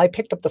think that I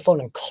picked up the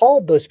phone and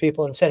called those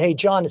people and said, hey,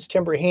 John, it's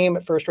Tim Braheem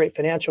at First Rate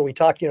Financial. We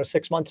talked,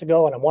 6 months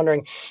ago, and I'm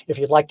wondering if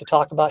you'd like to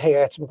talk about, hey,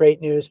 I got some great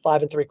news,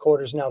 5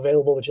 3/4 now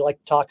available. Would you like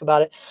to talk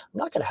about it?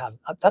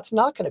 That's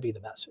not going to be the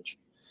message.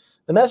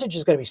 The message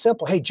is going to be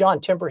simple. Hey,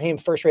 John, Tim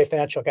Braheem, First Rate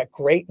Financial, got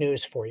great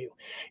news for you.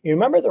 You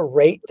remember the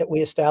rate that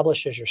we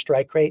established as your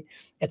strike rate?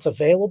 It's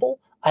available.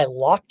 I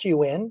locked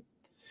you in.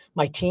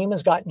 My team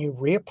has gotten you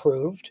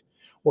reapproved.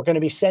 We're going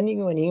to be sending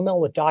you an email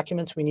with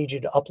documents we need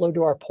you to upload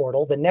to our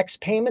portal. The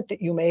next payment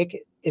that you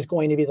make is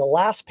going to be the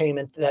last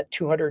payment, that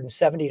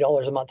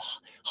 $270 a month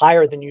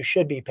higher than you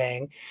should be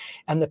paying.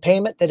 And the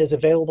payment that is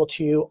available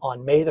to you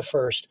on May the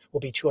 1st will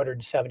be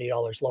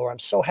 $270 lower. I'm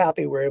so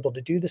happy we're able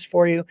to do this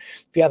for you.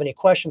 If you have any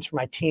questions for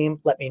my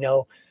team, let me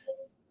know.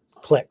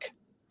 Click.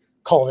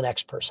 Call the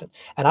next person.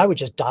 And I would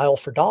just dial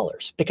for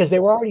dollars because they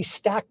were already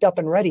stacked up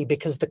and ready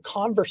because the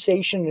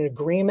conversation and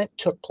agreement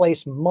took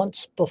place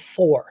months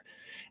before.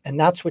 And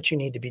that's what you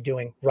need to be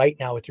doing right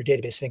now with your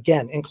database. And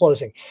again, in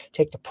closing,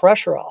 take the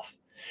pressure off.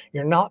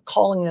 You're not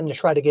calling them to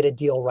try to get a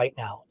deal right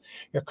now.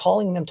 You're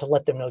calling them to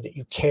let them know that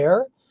you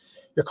care.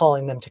 You're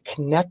calling them to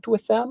connect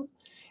with them.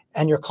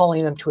 And you're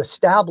calling them to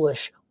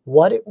establish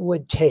what it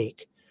would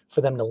take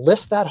for them to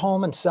list that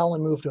home and sell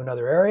and move to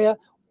another area,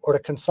 or to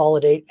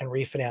consolidate and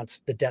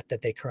refinance the debt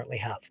that they currently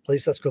have.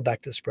 Please, let's go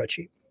back to the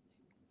spreadsheet.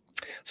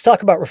 Let's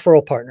talk about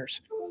referral partners.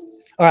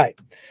 All right.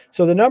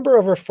 So the number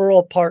of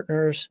referral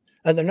partners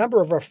and the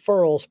number of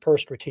referrals per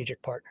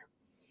strategic partner.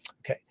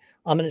 Okay.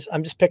 I'm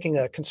just picking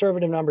a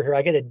conservative number here.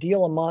 I get a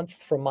deal a month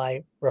from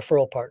my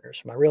referral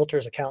partners, my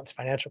realtors, accountants,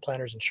 financial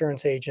planners,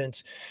 insurance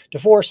agents,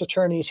 divorce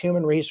attorneys,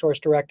 human resource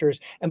directors.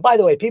 And by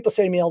the way, people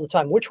say to me all the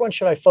time, which one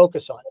should I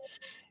focus on?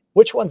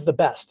 Which one's the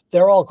best?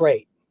 They're all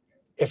great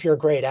if you're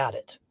great at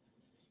it.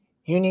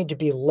 You need to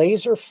be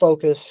laser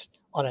focused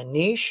on a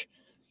niche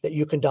that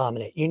you can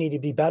dominate. You need to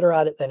be better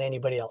at it than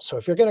anybody else. So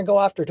if you're going to go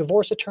after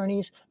divorce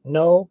attorneys,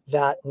 know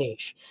that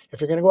niche. If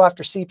you're going to go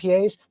after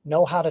CPAs,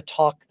 know how to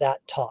talk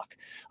that talk.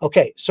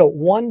 Okay, so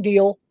 1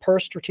 deal per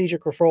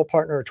strategic referral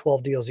partner or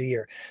 12 deals a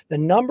year. The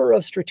number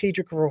of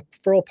strategic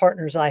referral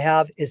partners I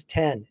have is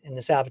 10 in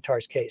this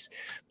avatar's case.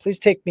 Please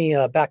take me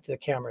back to the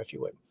camera if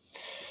you would.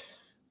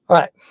 All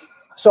right,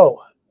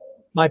 so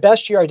my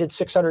best year, I did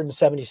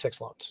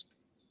 676 loans.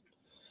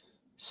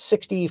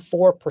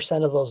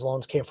 64% of those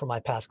loans came from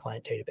my past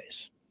client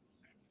database.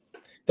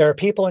 There are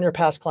people in your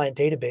past client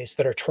database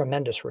that are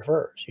tremendous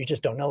referrers. You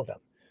just don't know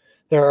them.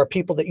 There are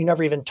people that you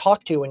never even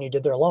talked to when you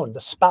did their loan,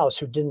 the spouse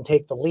who didn't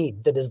take the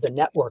lead, that is the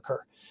networker.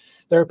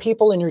 There are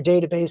people in your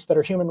database that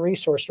are human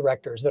resource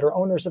directors, that are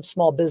owners of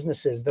small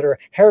businesses, that are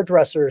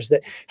hairdressers,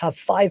 that have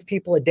 5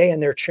 people a day in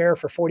their chair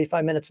for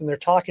 45 minutes and they're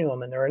talking to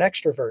them and they're an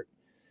extrovert.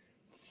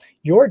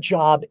 Your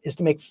job is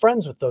to make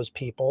friends with those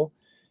people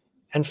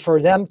and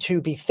for them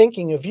to be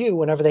thinking of you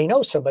whenever they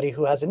know somebody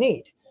who has a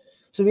need.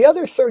 So the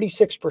other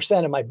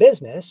 36% of my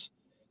business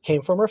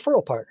came from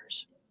referral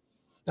partners.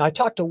 Now, I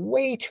talked to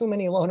way too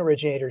many loan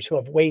originators who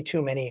have way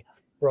too many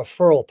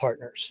referral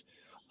partners.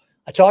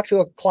 I talked to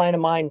a client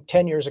of mine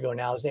 10 years ago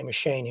now. His name is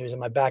Shane. He was in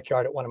my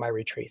backyard at one of my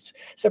retreats.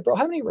 I said, bro,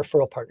 how many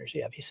referral partners do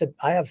you have? He said,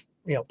 I have,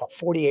 about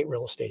 48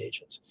 real estate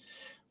agents.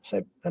 I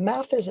said, the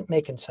math isn't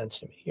making sense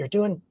to me. You're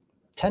doing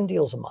 10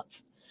 deals a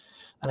month.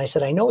 And I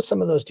said, I know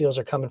some of those deals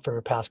are coming from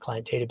your past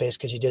client database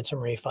because you did some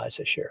refis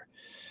this year.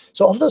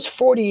 So of those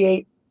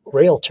 48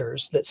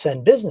 realtors that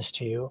send business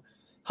to you,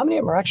 how many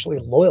of them are actually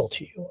loyal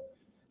to you?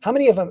 How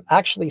many of them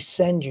actually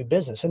send you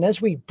business? And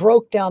as we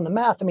broke down the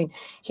math, I mean,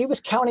 he was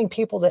counting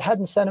people that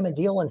hadn't sent him a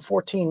deal in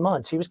 14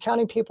 months. He was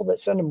counting people that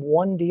send him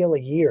 1 deal a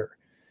year.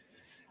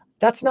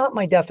 That's not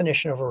my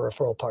definition of a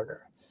referral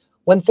partner.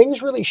 When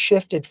things really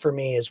shifted for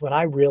me is when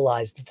I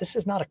realized that this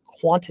is not a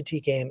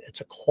quantity game,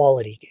 it's a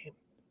quality game.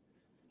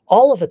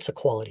 All of it's a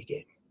quality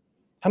game.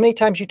 How many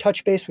times you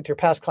touch base with your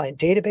past client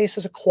database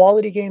is a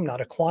quality game, not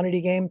a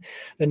quantity game.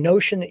 The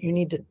notion that you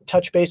need to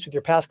touch base with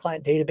your past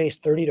client database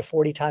 30 to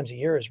 40 times a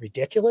year is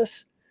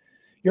ridiculous.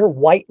 You're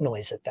white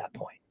noise at that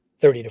point,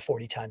 30 to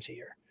 40 times a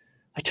year.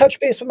 I touch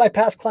base with my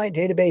past client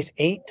database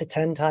 8 to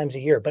 10 times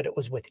a year, but it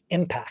was with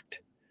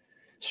impact,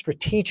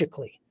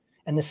 strategically.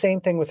 And the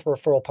same thing with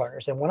referral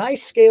partners. And when I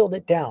scaled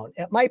it down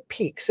at my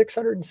peak,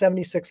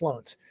 676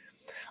 loans,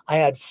 I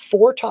had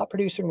 4 top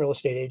producing real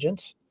estate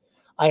agents.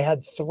 I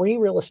had 3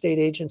 real estate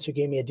agents who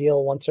gave me a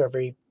deal once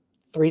every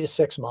 3 to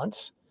 6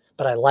 months,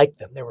 but I liked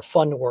them. They were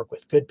fun to work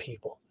with, good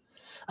people.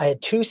 I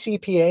had 2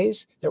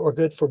 CPAs that were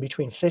good for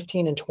between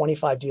 15 and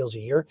 25 deals a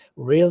year,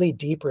 really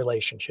deep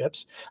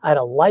relationships. I had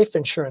a life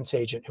insurance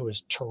agent who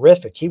was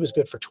terrific. He was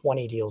good for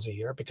 20 deals a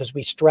year because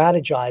we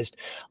strategized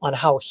on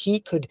how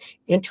he could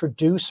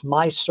introduce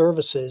my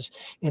services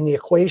in the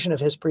equation of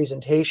his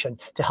presentation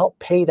to help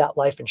pay that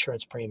life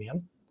insurance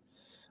premium.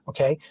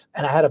 Okay.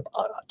 And I had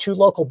 2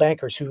 local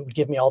bankers who would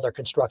give me all their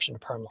construction to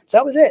perm loans.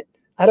 That was it.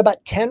 I had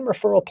about 10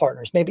 referral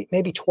partners,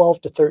 maybe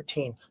 12 to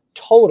 13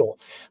 total.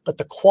 But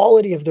the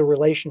quality of the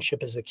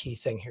relationship is the key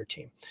thing here,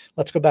 team.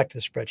 Let's go back to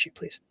the spreadsheet,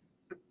 please.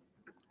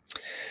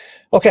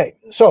 Okay.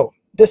 So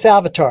this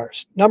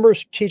avatar's number of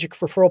strategic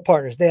referral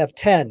partners, they have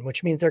 10,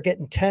 which means they're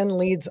getting 10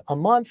 leads a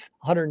month,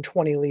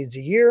 120 leads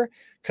a year.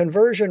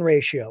 Conversion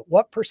ratio,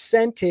 what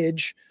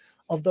percentage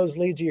of those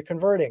leads are you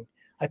converting?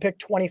 I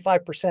picked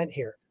 25%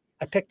 here.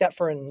 I picked that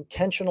for an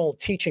intentional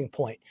teaching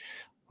point.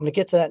 I'm going to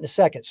get to that in a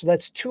second. So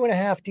that's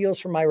 2.5 deals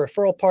from my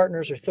referral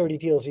partners or 30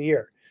 deals a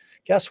year.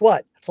 Guess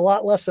what? It's a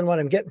lot less than what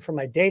I'm getting from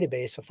my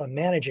database if I'm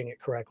managing it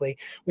correctly.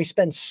 We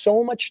spend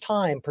so much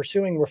time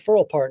pursuing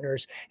referral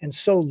partners and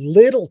so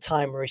little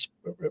time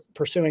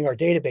pursuing our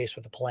database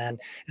with a plan.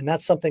 And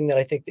that's something that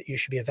I think that you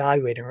should be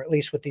evaluating, or at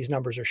least what these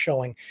numbers are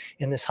showing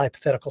in this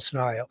hypothetical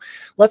scenario.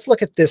 Let's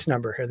look at this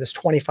number here, this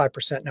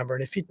 25% number.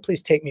 And if you'd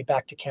please take me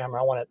back to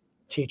camera, I want to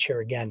teach here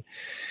again.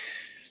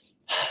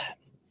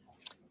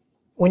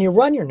 When you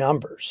run your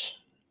numbers,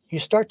 you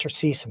start to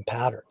see some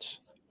patterns.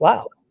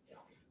 Wow.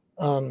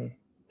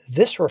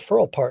 This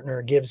referral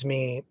partner gives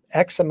me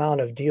X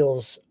amount of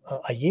deals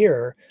a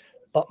year,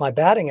 but my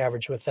batting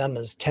average with them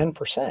is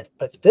 10%.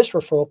 But this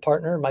referral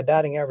partner, my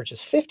batting average is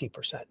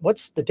 50%.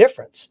 What's the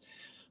difference?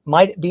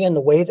 Might it be in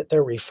the way that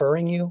they're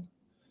referring you?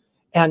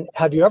 And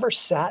have you ever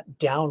sat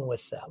down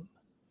with them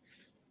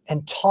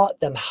and taught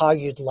them how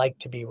you'd like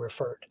to be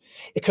referred?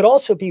 It could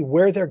also be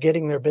where they're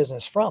getting their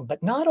business from,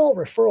 but not all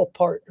referral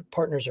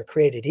partners are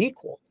created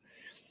equal.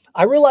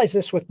 I realized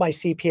this with my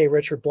CPA,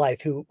 Richard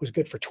Blythe, who was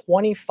good for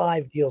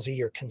 25 deals a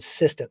year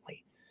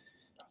consistently.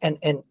 And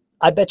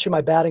I bet you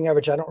my batting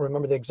average, I don't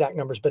remember the exact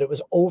numbers, but it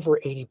was over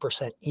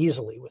 80%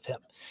 easily with him,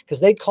 because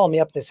they'd call me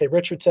up and they'd say,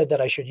 Richard said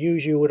that I should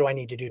use you. What do I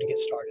need to do to get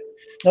started?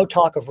 No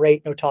talk of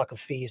rate, no talk of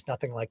fees,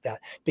 nothing like that,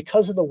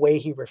 because of the way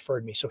he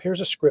referred me. So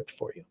here's a script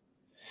for you.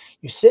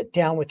 You sit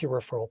down with your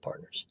referral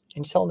partners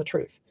and you tell them the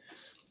truth.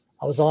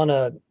 I was on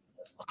a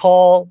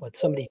call with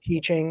somebody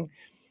teaching,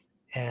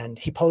 and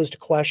he posed a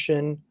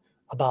question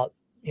about,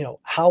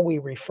 how we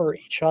refer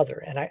each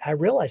other. And I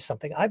realized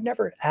something. I've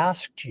never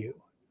asked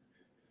you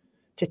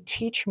to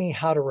teach me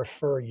how to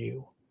refer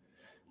you.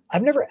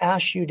 I've never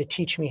asked you to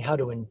teach me how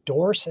to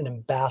endorse and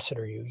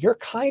ambassador you. You're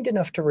kind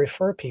enough to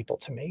refer people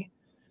to me.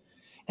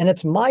 And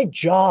it's my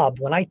job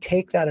when I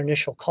take that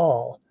initial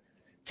call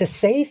to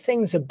say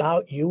things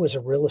about you as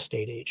a real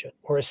estate agent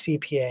or a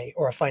CPA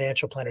or a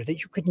financial planner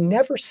that you could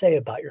never say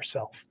about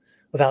yourself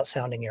without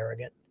sounding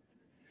arrogant.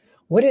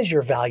 What is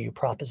your value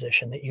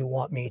proposition that you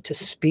want me to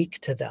speak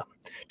to them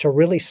to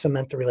really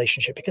cement the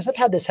relationship? Because I've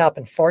had this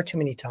happen far too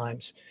many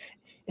times,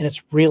 and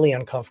it's really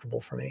uncomfortable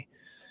for me.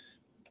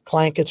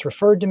 Client gets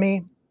referred to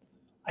me.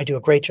 I do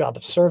a great job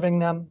of serving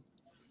them.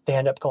 They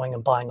end up going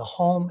and buying a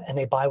home, and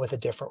they buy with a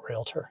different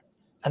realtor.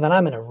 And then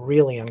I'm in a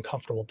really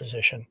uncomfortable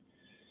position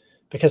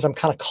because I'm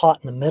kind of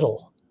caught in the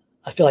middle.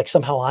 I feel like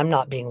somehow I'm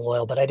not being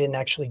loyal, but I didn't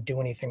actually do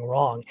anything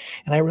wrong.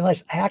 And I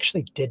realized I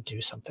actually did do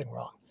something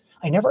wrong.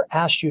 I never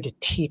asked you to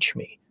teach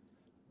me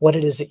what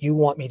it is that you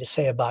want me to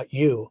say about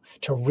you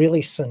to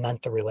really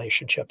cement the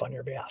relationship on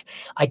your behalf.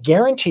 I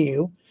guarantee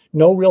you,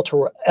 no realtor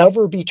will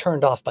ever be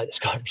turned off by this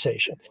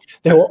conversation.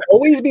 They will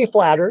always be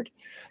flattered.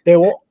 They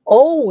will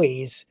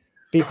always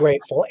be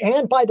grateful.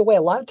 And by the way,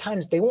 a lot of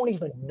times they won't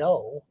even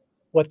know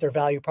what their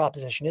value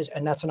proposition is.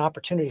 And that's an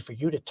opportunity for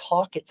you to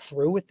talk it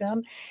through with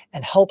them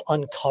and help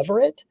uncover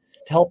it,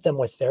 to help them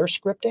with their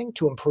scripting,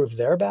 to improve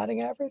their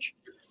batting average.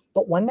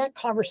 But when that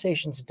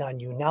conversation's done,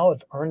 you now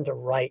have earned the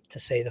right to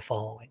say the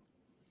following.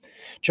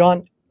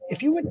 John,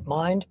 if you wouldn't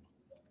mind,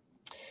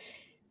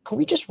 can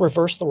we just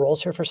reverse the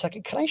roles here for a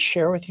second? Can I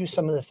share with you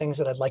some of the things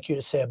that I'd like you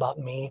to say about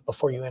me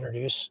before you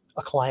introduce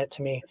a client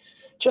to me,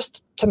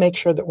 just to make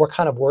sure that we're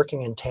kind of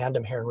working in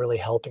tandem here and really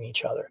helping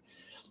each other?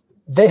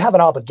 They have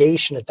an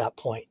obligation at that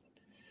point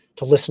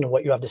to listen to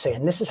what you have to say.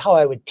 And this is how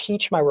I would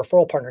teach my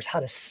referral partners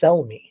how to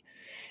sell me.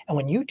 And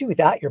when you do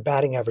that, your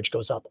batting average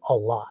goes up a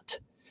lot,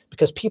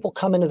 because people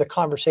come into the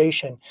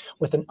conversation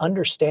with an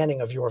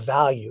understanding of your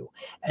value,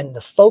 and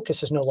the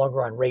focus is no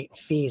longer on rate and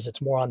fees.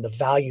 It's more on the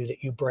value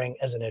that you bring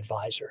as an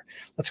advisor.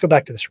 Let's go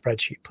back to the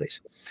spreadsheet, please.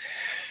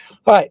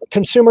 All right,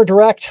 consumer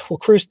direct. We'll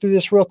cruise through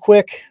this real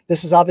quick.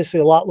 This is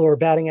obviously a lot lower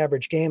batting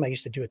average game. I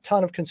used to do a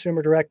ton of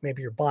consumer direct.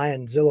 Maybe you're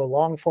buying Zillow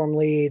long form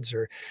leads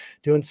or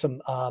doing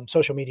some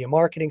social media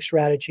marketing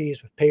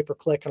strategies with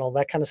pay-per-click and all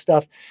that kind of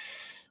stuff.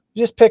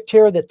 Just picked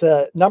here that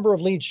the number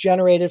of leads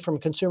generated from a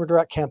consumer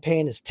direct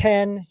campaign is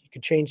 10. You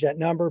can change that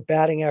number.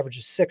 Batting average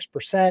is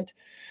 6%.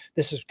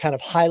 This is kind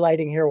of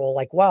highlighting here. Well,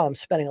 like, wow, I'm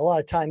spending a lot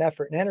of time,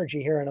 effort, and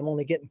energy here, and I'm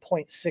only getting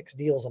 0.6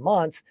 deals a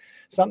month.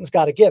 Something's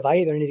got to give. I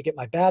either need to get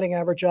my batting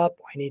average up,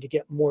 or I need to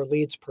get more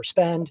leads per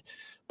spend.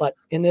 But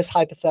in this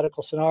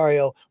hypothetical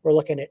scenario, we're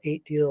looking at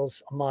 8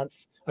 deals a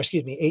month, or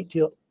excuse me,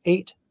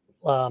 eight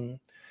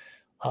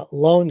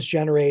loans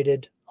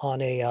generated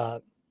on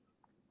a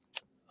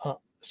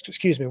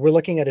we're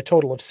looking at a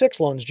total of 6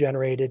 loans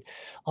generated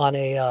on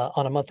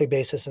a monthly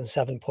basis and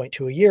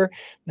 7.2 a year.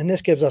 And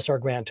this gives us our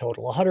grand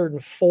total,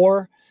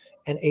 104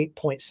 and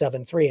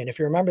 8.73. And if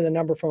you remember the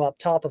number from up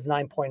top of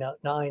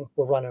 9.09,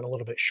 we're running a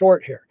little bit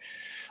short here.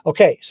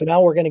 Okay, so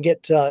now we're going to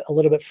get a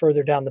little bit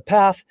further down the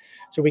path.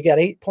 So we got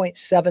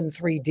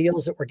 8.73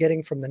 deals that we're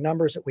getting from the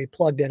numbers that we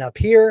plugged in up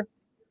here.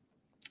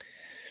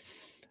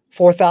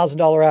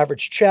 $4,000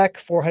 average check,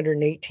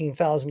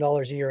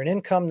 $418,000 a year in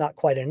income, not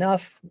quite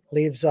enough,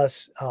 leaves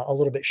us a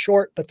little bit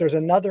short, but there's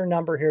another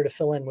number here to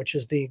fill in, which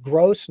is the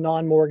gross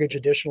non-mortgage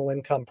additional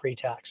income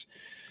pre-tax.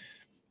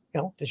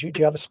 You know, do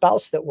you have a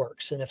spouse that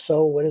works? And if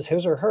so, what is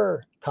his or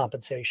her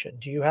compensation?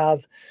 Do you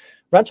have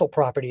rental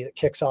property that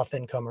kicks off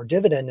income or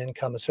dividend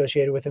income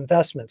associated with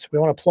investments? We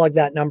want to plug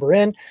that number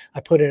in. I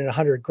put in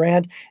 100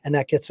 grand, and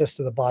that gets us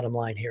to the bottom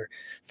line here.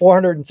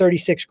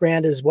 436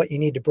 grand is what you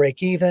need to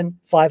break even.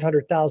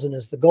 500,000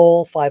 is the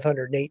goal.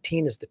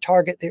 518 is the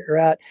target that you're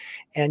at,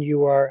 and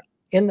you are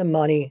in the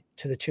money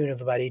to the tune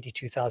of about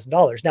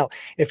 $82,000. Now,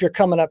 if you're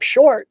coming up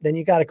short, then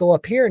you got to go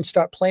up here and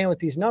start playing with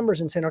these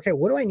numbers and saying, okay,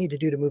 what do I need to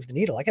do to move the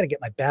needle? I got to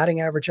get my batting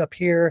average up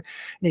here.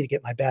 I need to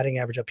get my batting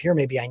average up here.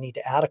 Maybe I need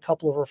to add a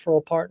couple of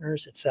referral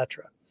partners,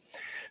 etc.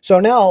 So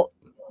now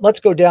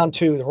let's go down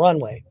to the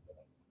runway.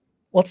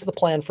 What's the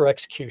plan for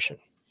execution?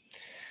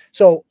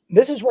 So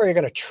this is where you're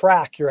going to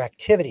track your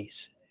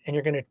activities, and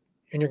you're going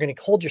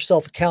to hold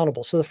yourself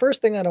accountable. So the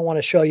first thing that I want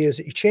to show you is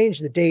that you change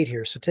the date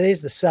here. So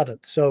today's the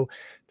 7th. So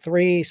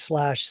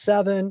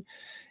 3/7.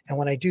 And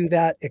when I do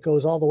that, it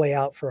goes all the way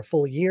out for a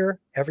full year,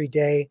 every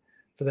day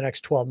for the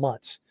next 12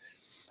 months.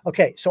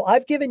 Okay, so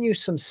I've given you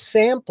some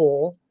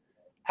sample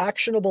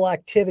actionable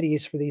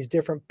activities for these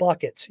different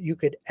buckets. You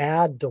could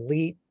add,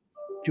 delete,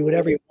 do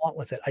whatever you want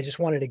with it. I just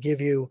wanted to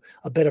give you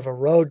a bit of a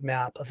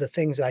roadmap of the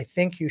things that I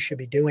think you should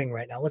be doing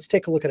right now. Let's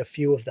take a look at a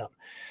few of them.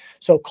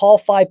 So call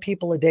 5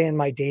 people a day in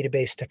my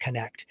database to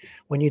connect.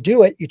 When you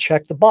do it, you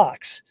check the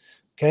box.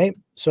 Okay,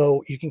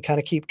 so you can kind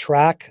of keep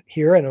track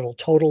here, and it'll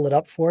total it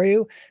up for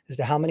you as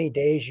to how many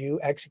days you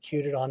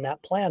executed on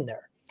that plan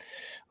there.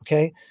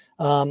 Okay,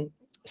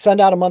 send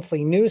out a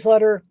monthly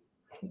newsletter.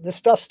 This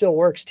stuff still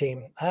works,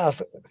 team. I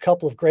have a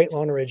couple of great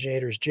loan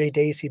originators, Jay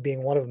Dacey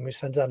being one of them, who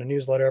sends out a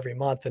newsletter every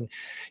month. And,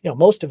 you know,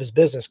 most of his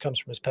business comes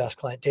from his past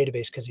client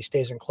database because he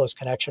stays in close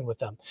connection with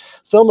them.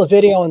 Film a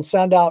video and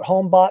send out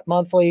HomeBot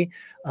monthly.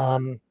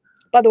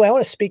 By the way, I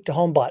want to speak to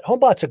HomeBot.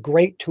 HomeBot's a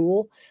great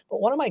tool, but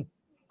one of my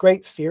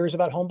great fears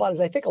about HomeBot is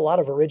I think a lot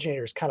of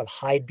originators kind of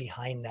hide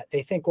behind that.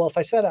 They think, well, if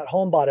I send out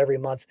HomeBot every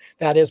month,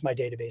 that is my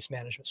database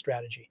management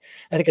strategy.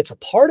 I think it's a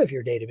part of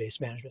your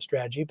database management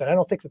strategy, but I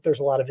don't think that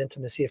there's a lot of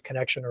intimacy of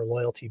connection or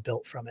loyalty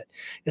built from it.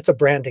 It's a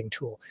branding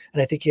tool,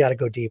 and I think you got to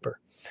go deeper.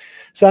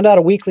 Send out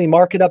a weekly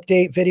market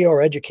update video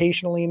or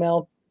educational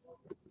email.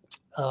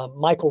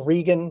 Michael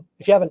Regan.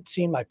 If you haven't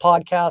seen my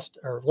podcast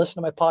or listened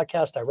to my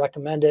podcast, I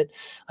recommend it.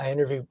 I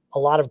interview a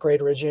lot of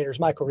great originators.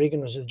 Michael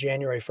Regan was the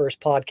January 1st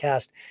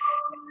podcast.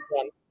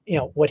 You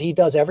know, what he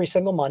does every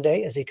single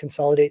Monday is he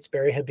consolidates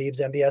Barry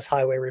Habib's MBS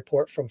highway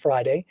report from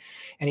Friday,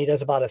 and he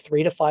does about a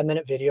 3 to 5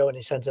 minute video, and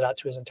he sends it out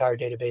to his entire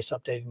database,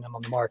 updating them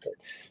on the market.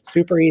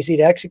 Super easy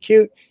to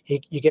execute.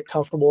 You get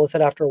comfortable with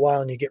it after a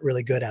while, and you get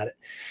really good at it.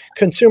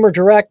 Consumer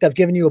Direct, I've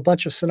given you a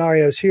bunch of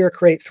scenarios here.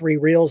 Create 3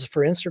 reels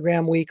for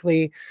Instagram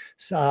weekly.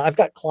 So, I've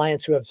got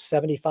clients who have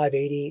 75,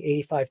 80,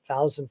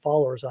 85,000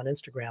 followers on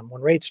Instagram.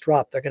 When rates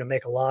drop, they're going to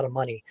make a lot of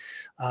money.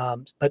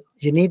 But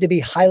you need to be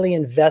highly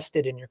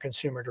invested in your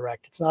Consumer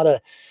Direct. It's not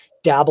a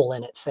dabble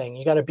in it thing.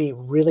 You got to be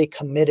really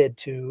committed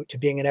to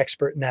being an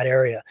expert in that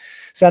area.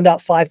 Send out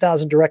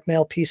 5,000 direct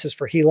mail pieces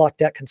for HELOC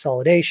debt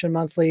consolidation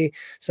monthly.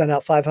 Send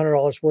out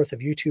 $500 worth of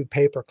YouTube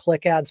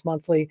pay-per-click ads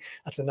monthly.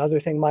 That's another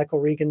thing Michael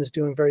Regan is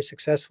doing very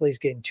successfully. He's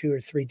getting 2 or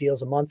 3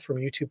 deals a month from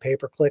YouTube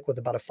pay-per-click with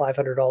about a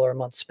 $500 a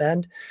month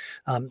spend.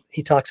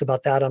 He talks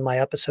about that on my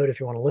episode if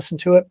you want to listen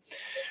to it.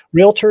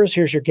 Realtors,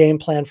 here's your game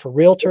plan for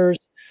realtors.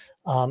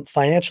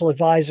 Financial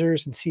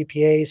advisors and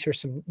CPAs,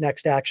 here's some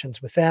next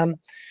actions with them.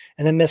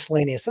 And then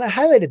miscellaneous. And I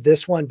highlighted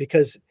this one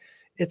because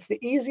it's the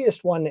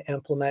easiest one to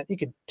implement. You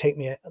could take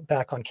me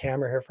back on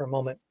camera here for a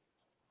moment.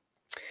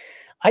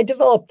 I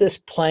developed this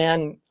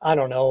plan, I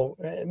don't know,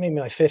 maybe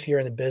my 5th year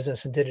in the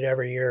business, and did it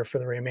every year for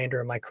the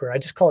remainder of my career. I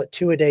just call it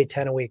 2 a day,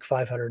 10 a week,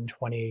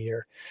 520 a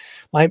year.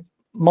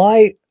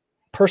 My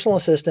personal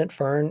assistant,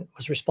 Fern,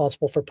 was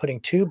responsible for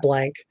putting 2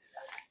 blank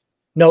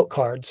note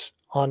cards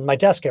on my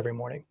desk every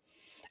morning.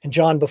 And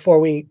John, before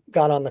we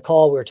got on the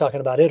call, we were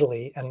talking about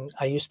Italy, and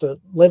I used to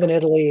live in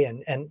Italy.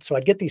 And so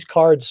I'd get these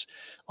cards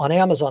on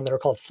Amazon that are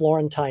called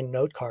Florentine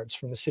note cards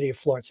from the city of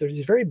Florence. There's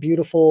these very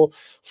beautiful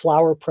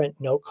flower print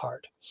note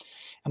card.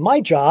 And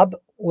my job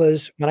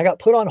was, when I got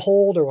put on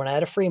hold or when I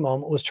had a free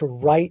moment, was to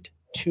write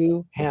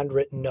 2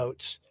 handwritten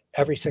notes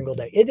every single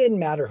day. It didn't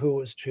matter who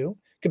it was to.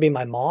 It could be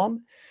my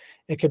mom.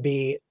 It could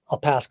be a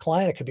past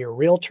client. It could be a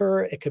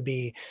realtor. It could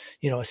be,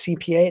 a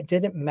CPA. It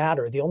didn't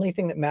matter. The only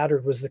thing that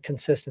mattered was the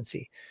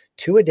consistency.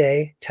 2 a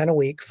day, 10 a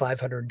week,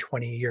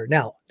 520 a year.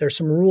 Now, there's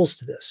some rules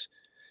to this.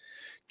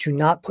 Do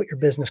not put your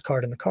business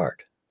card in the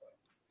card.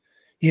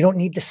 You don't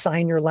need to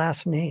sign your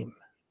last name.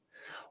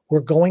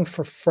 We're going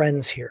for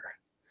friends here.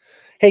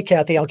 Hey,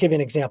 Kathy, I'll give you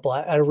an example.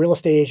 I had a real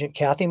estate agent,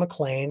 Kathy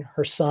McLean.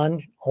 Her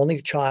son,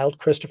 only child,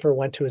 Christopher,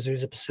 went to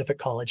Azusa Pacific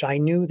College. I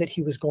knew that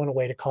he was going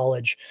away to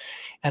college.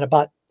 And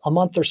about a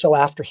month or so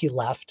after he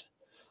left,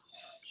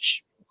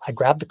 I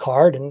grabbed the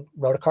card and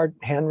wrote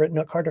a handwritten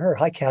note card to her.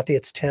 Hi, Kathy,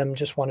 it's Tim.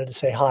 Just wanted to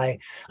say hi.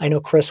 I know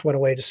Chris went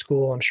away to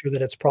school. I'm sure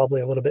that it's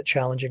probably a little bit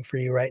challenging for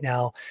you right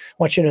now. I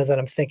want you to know that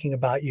I'm thinking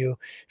about you.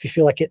 If you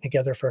feel like getting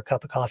together for a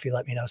cup of coffee,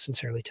 let me know.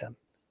 Sincerely, Tim.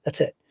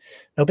 That's it.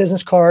 No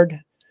business card.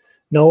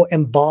 No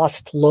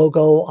embossed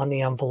logo on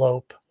the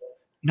envelope.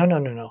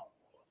 No.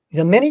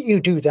 The minute you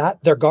do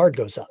that, their guard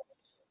goes up.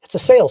 It's a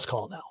sales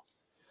call now.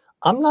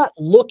 I'm not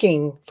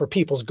looking for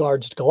people's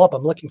guards to go up.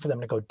 I'm looking for them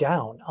to go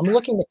down. I'm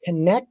looking to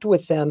connect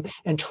with them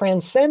and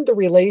transcend the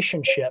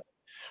relationship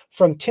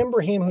from Tim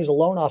Braheem, who's a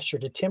loan officer,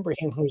 to Tim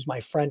Braheem, who's my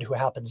friend who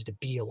happens to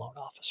be a loan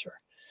officer.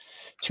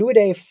 2 a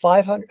day,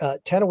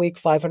 10 a week,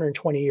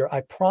 520 a year.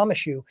 I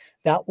promise you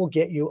that will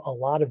get you a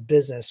lot of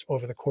business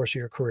over the course of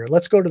your career.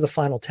 Let's go to the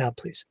final tab,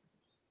 please.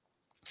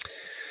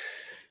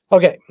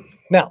 Okay,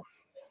 now,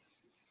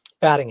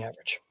 batting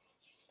average.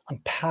 I'm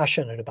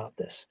passionate about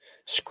this.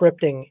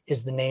 Scripting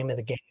is the name of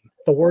the game.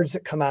 The words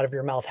that come out of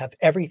your mouth have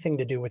everything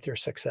to do with your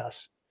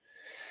success.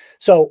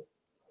 So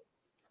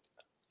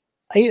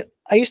I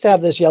used to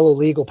have this yellow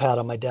legal pad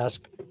on my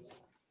desk,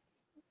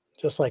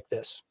 just like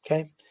this,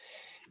 okay?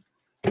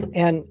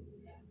 And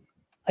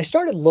I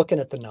started looking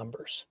at the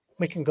numbers.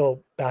 We can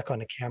go back on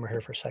the camera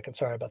here for a second.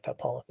 Sorry about that,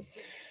 Paula.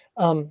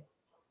 And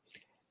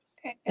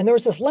there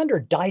was this lender,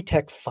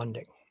 Ditech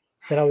Funding,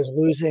 that I was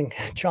losing.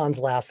 John's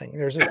laughing.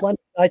 There's this lender,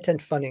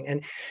 Ditech Funding.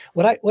 And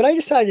what I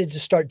decided to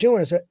start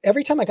doing is that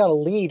every time I got a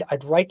lead,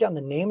 I'd write down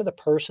the name of the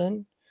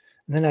person,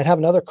 and then I'd have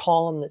another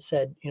column that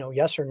said,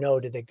 yes or no,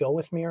 did they go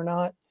with me or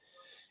not?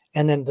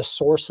 And then the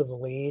source of the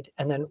lead.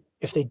 And then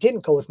if they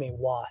didn't go with me,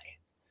 why?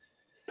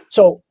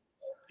 So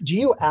do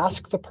you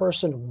ask the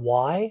person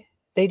why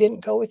they didn't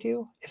go with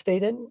you if they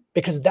didn't?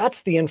 Because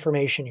that's the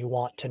information you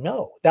want to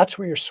know. That's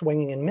where you're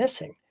swinging and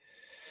missing.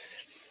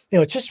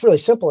 It's just really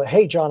simple.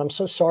 Hey, John, I'm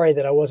so sorry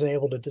that I wasn't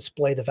able to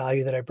display the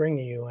value that I bring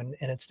to you. And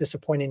it's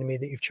disappointing to me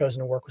that you've chosen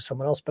to work with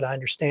someone else, but I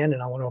understand.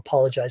 And I want to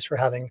apologize for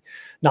having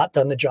not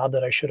done the job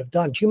that I should have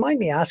done. Do you mind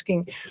me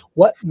asking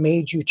what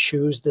made you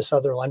choose this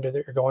other lender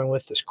that you're going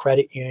with, this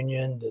credit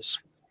union, this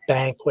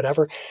bank,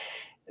 whatever?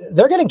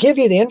 They're going to give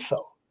you the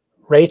info.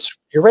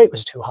 Your rate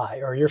was too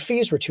high, or your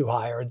fees were too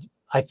high, or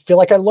I feel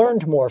like I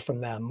learned more from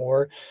them,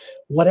 or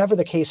whatever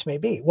the case may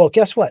be. Well,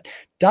 guess what?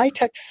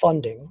 Ditech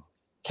Funding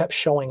kept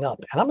showing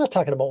up. And I'm not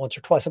talking about once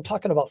or twice. I'm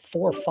talking about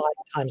 4 or 5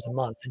 times a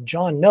month. And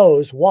John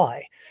knows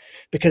why,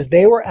 because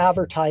they were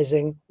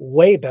advertising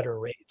way better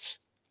rates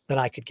than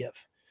I could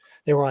give.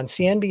 They were on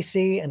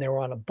CNBC and they were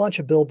on a bunch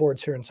of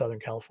billboards here in Southern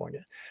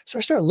California. So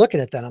I started looking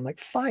at that. I'm like,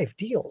 5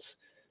 deals.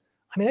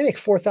 I mean, I make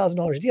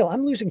 $4,000 a deal.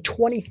 I'm losing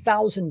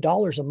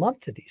 $20,000 a month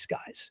to these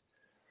guys.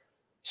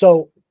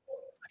 So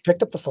I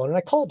picked up the phone and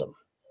I called them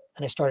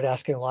and I started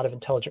asking a lot of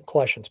intelligent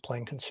questions,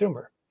 playing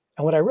consumer.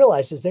 And what I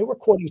realized is they were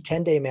quoting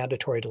 10-day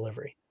mandatory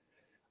delivery.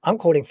 I'm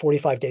quoting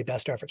 45-day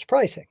best efforts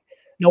pricing.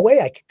 No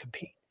way I could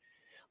compete.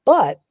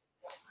 But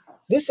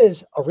this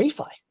is a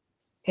refi.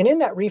 And in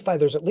that refi,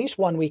 there's at least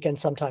 1 weekend,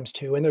 sometimes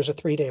 2, and there's a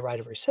 3-day right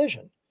of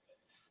rescission.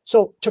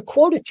 So to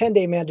quote a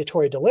 10-day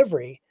mandatory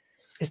delivery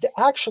is to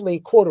actually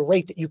quote a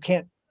rate that you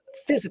can't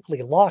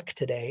physically lock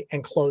today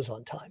and close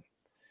on time.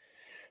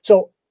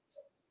 So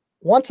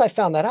once I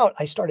found that out,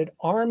 I started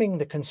arming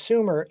the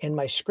consumer in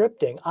my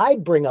scripting.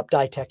 I'd bring up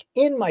DieTech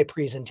in my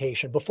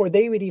presentation before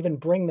they would even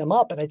bring them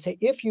up. And I'd say,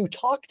 if you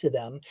talk to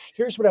them,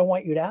 here's what I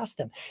want you to ask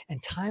them.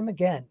 And time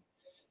again,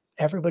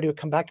 everybody would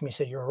come back to me and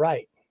say, you're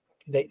right.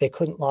 They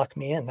couldn't lock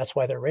me in. That's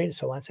why they're rated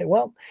so low. And say,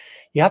 well,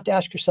 you have to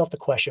ask yourself the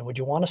question, would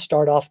you want to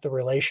start off the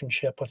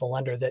relationship with a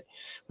lender that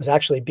was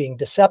actually being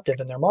deceptive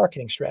in their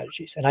marketing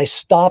strategies? And I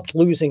stopped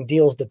losing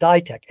deals to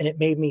DieTech, and it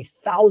made me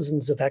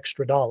thousands of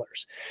extra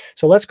dollars.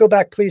 So let's go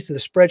back, please, to the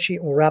spreadsheet,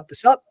 and we'll wrap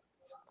this up.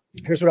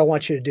 Here's what I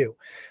want you to do.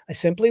 I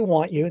simply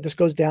want you, this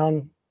goes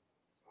down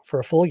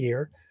for a full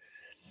year.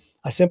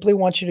 I simply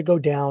want you to go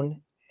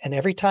down, and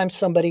every time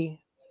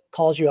somebody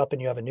calls you up and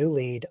you have a new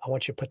lead, I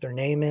want you to put their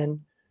name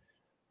in,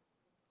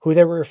 who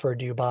they were referred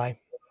to you by,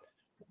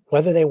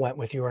 whether they went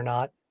with you or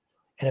not,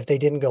 and if they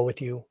didn't go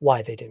with you,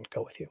 why they didn't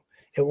go with you.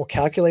 It will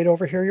calculate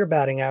over here your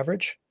batting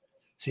average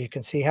so you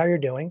can see how you're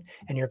doing,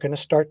 and you're going to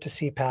start to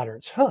see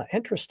patterns. Huh,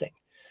 interesting.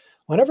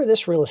 Whenever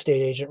this real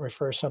estate agent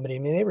refers somebody to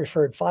me, they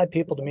referred 5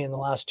 people to me in the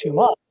last 2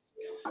 months,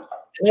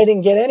 and I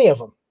didn't get any of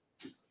them.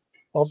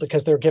 Well,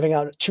 because they're giving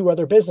out 2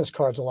 other business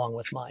cards along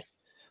with mine.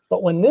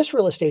 But when this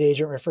real estate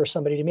agent refers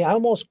somebody to me, I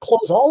almost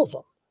close all of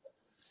them.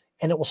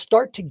 And it will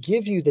start to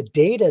give you the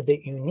data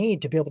that you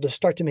need to be able to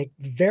start to make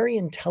very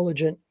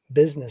intelligent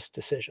business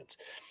decisions.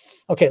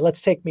 Okay,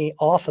 let's take me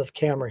off of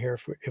camera here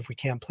if we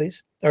can,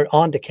 please, or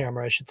onto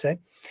camera, I should say.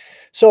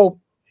 So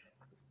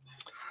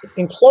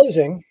in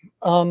closing,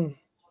 I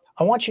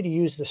want you to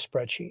use this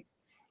spreadsheet.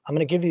 I'm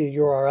going to give you the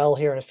URL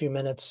here in a few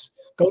minutes.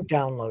 Go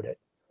download it,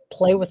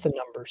 play with the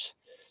numbers,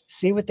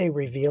 see what they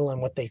reveal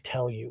and what they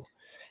tell you,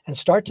 and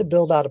start to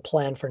build out a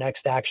plan for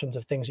next actions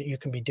of things that you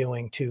can be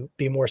doing to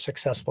be more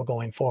successful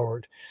going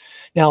forward.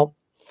 Now,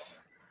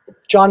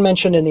 John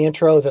mentioned in the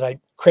intro that I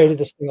created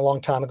this thing a long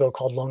time ago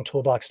called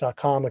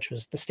loantoolbox.com, which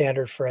was the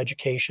standard for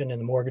education in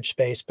the mortgage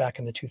space back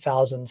in the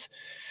 2000s.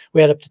 We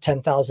had up to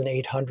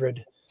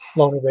 10,800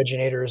 loan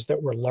originators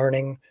that were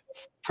learning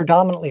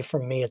predominantly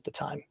from me at the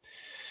time.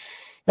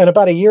 And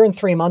about 1 year and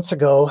 3 months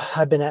ago,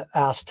 I've been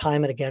asked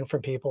time and again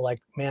from people like,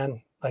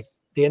 man, like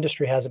the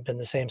industry hasn't been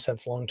the same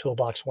since Loan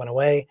Toolbox went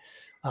away.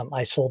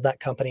 I sold that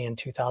company in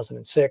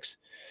 2006.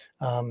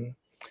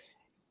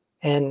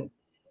 And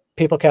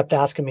people kept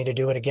asking me to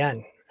do it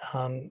again.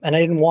 And I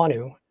didn't want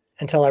to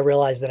until I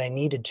realized that I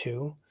needed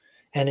to,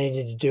 and I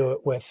needed to do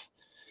it with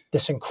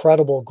this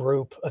incredible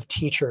group of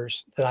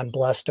teachers that I'm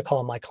blessed to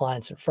call my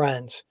clients and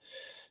friends.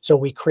 So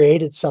we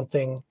created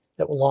something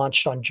that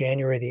launched on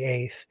January the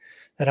 8th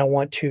that I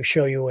want to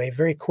show you a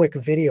very quick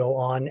video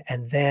on,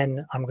 and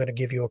then I'm going to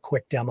give you a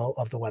quick demo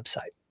of the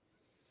website.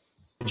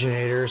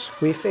 Originators,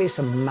 we face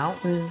a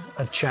mountain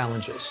of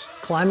challenges.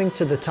 Climbing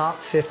to the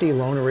top 50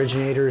 loan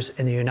originators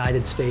in the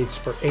United States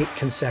for 8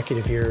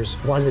 consecutive years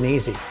wasn't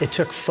easy. It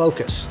took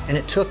focus, and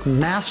it took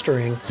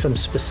mastering some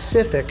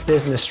specific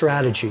business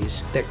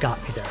strategies that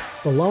got me there.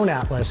 The Loan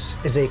Atlas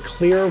is a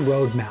clear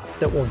roadmap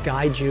that will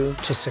guide you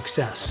to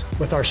success.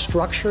 With our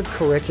structured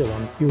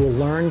curriculum, you will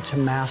learn to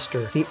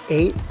master the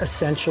 8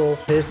 essential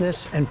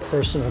business and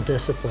personal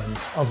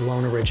disciplines of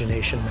loan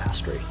origination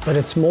mastery. But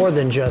it's more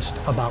than just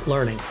about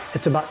learning.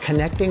 It's about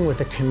connecting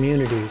with a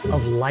community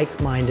of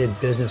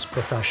like-minded business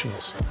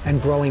professionals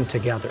and growing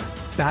together,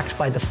 backed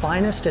by the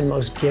finest and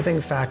most giving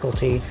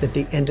faculty that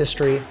the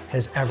industry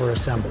has ever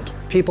assembled.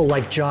 People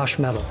like Josh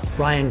Metal,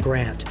 Ryan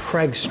Grant,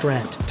 Craig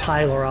Strent,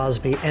 Tyler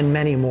Osby, and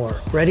many more,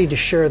 ready to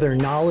share their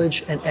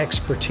knowledge and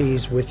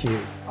expertise with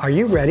you. Are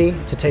you ready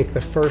to take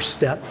the first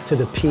step to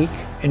the peak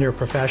in your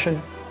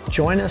profession?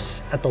 Join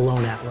us at the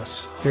Loan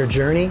Atlas. Your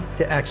journey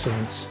to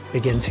excellence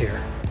begins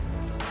here.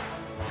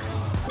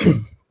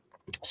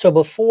 So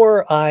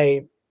before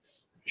I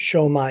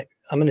show I'm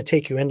going to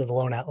take you into the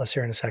Loan Atlas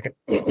here in a second.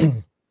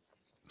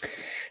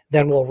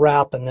 Then we'll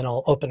wrap, and then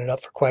I'll open it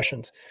up for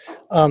questions.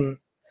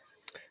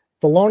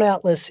 The Loan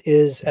Atlas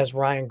is, as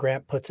Ryan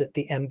Grant puts it,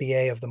 the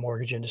MBA of the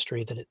mortgage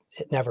industry that it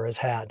never has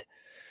had.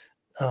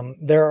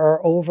 There are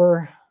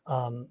over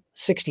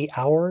 60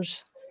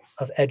 hours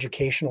of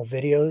educational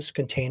videos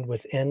contained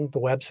within the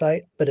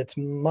website, but it's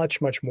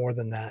much, much more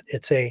than that.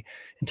 It's an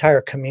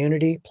entire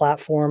community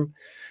platform.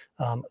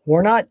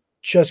 We're not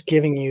just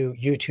giving you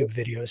YouTube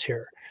videos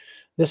here.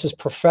 This is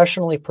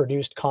professionally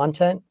produced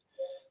content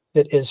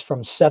that is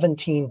from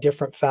 17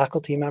 different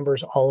faculty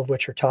members, all of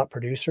which are top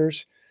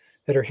producers.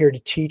 that are here to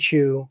teach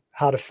you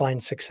how to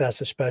find success,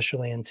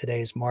 especially in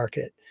today's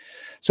market.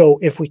 So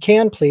if we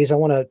can, please, I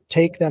want to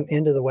take them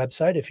into the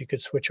website. If you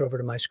could switch over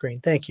to my screen.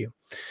 Thank you.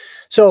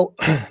 So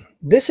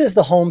this is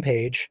the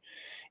homepage,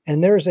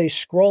 and there's a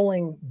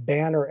scrolling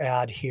banner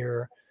ad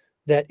here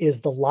that is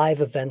the live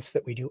events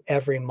that we do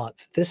every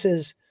month. This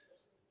is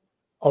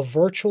a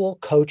virtual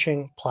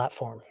coaching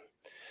platform.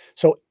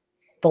 So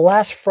the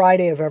last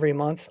Friday of every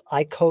month,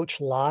 I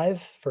coach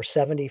live for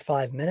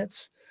 75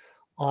 minutes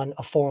on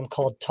a forum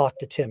called Talk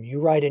to Tim.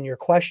 You write in your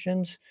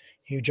questions,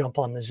 you jump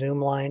on the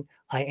Zoom line,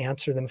 I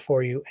answer them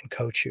for you and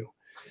coach you.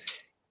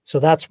 So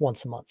that's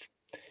once a month.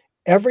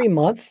 Every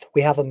month,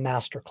 we have a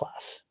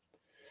masterclass.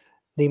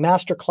 The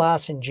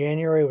masterclass in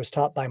January was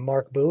taught by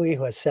Mark Bowie,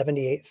 who has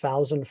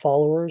 78,000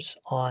 followers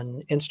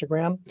on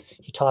Instagram.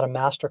 He taught a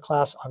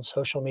masterclass on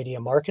social media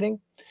marketing.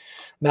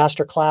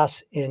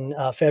 Masterclass in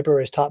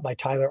February is taught by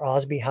Tyler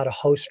Osby, how to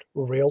host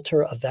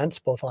realtor events,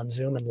 both on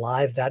Zoom and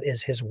live. That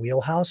is his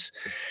wheelhouse.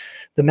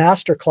 The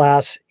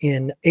masterclass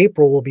in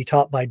April will be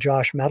taught by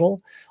Josh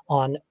Metal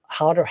on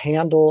how to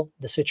handle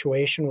the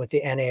situation with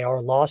the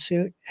NAR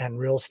lawsuit and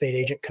real estate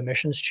agent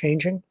commissions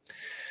changing.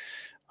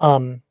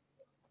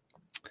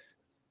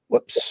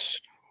 Whoops,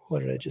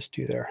 what did I just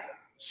do there?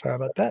 Sorry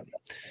about that.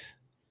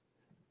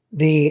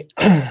 The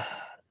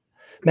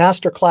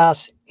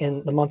masterclass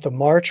in the month of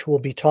March will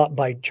be taught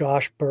by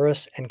Josh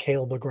Burris and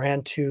Caleb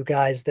LeGrand, two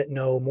guys that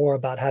know more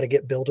about how to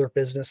get builder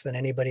business than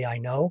anybody I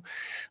know.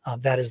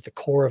 That is the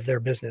core of their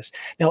business.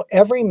 Now,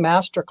 every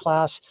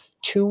masterclass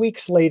 2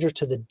 weeks later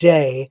to the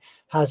day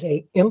has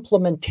a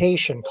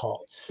implementation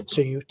call.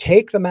 So you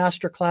take the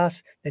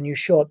masterclass, then you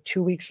show up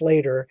 2 weeks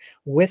later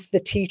with the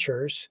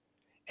teachers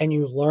and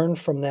you learn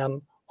from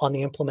them on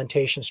the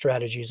implementation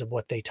strategies of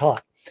what they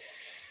taught.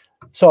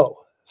 So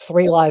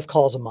 3 live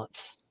calls a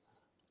month.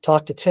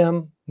 Talk to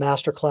Tim,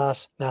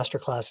 masterclass,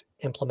 masterclass,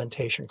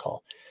 implementation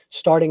call.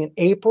 Starting in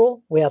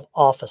April, we have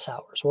office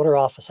hours. What are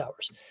office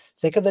hours?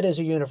 Think of it as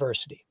a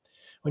university.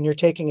 When you're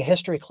taking a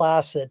history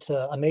class at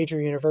a major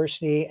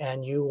university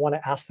and you want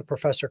to ask the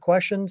professor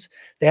questions,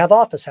 they have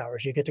office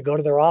hours. You get to go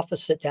to their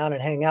office, sit down,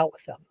 and hang out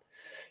with them.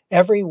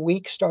 Every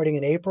week starting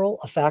in April,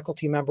 a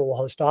faculty member will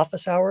host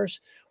office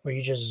hours where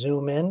you just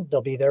Zoom in.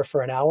 They'll be there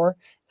for an hour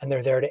and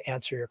they're there to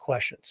answer your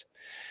questions.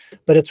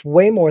 But it's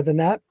way more than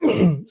that.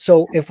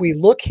 So if we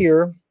look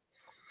here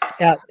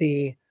at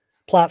the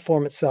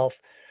platform itself,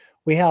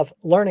 we have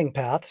learning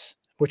paths,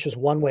 which is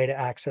one way to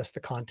access the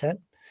content.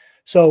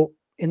 So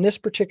in this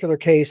particular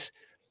case,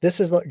 this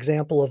is an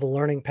example of a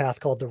learning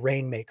path called the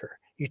Rainmaker.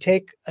 You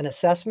take an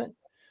assessment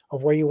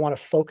of where you want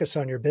to focus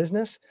on your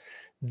business.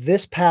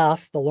 This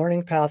path, the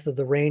learning path of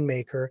the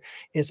Rainmaker,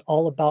 is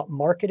all about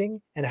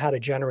marketing and how to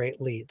generate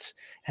leads.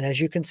 And as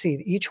you can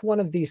see, each one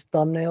of these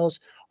thumbnails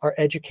are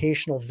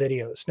educational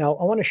videos. Now,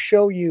 I want to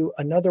show you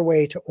another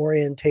way to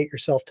orientate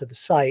yourself to the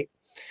site.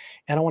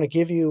 And I want to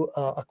give you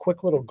a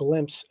quick little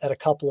glimpse at a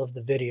couple of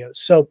the videos.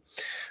 So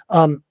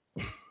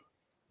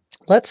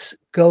let's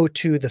go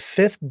to the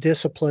 5th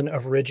discipline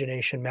of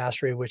origination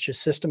mastery, which is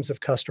systems of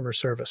customer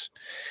service.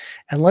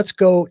 And let's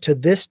go to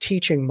this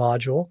teaching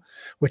module,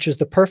 which is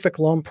the perfect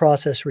loan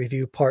process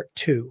review part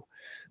 2,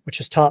 which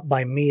is taught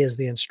by me as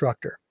the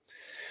instructor.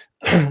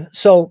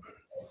 So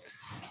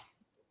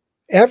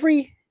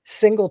every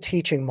single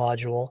teaching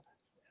module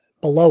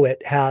below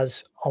it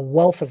has a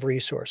wealth of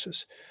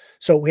resources.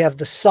 So we have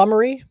the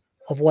summary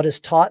of what is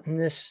taught in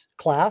this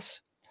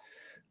class.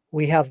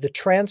 We have the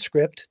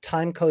transcript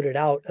time-coded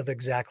out of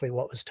exactly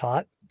what was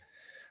taught.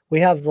 We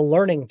have the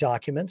learning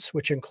documents,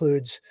 which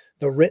includes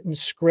the written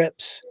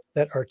scripts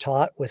that are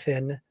taught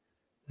within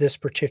this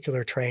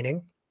particular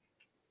training.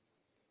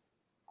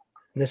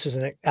 And this is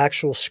an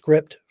actual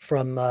script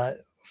from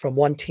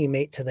one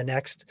teammate to the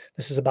next.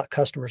 This is about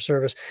customer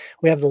service.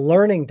 We have the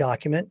learning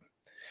document,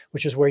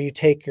 which is where you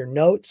take your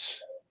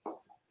notes,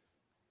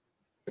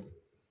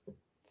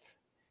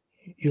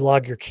 you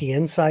log your key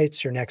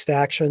insights, your next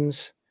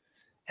actions,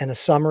 and a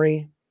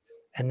summary,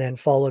 and then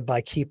followed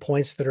by key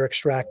points that are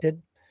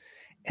extracted.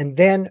 And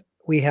then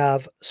we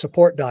have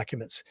support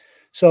documents.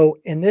 So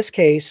in this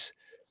case,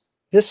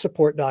 this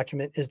support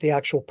document is the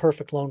actual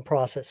perfect loan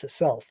process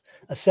itself,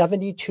 a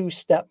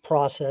 72-step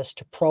process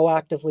to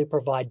proactively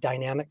provide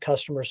dynamic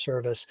customer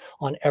service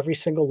on every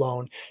single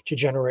loan to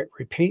generate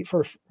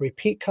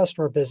repeat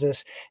customer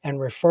business and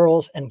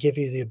referrals and give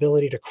you the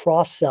ability to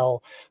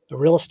cross-sell the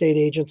real estate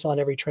agents on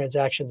every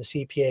transaction, the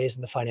CPAs,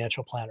 and the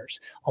financial planners,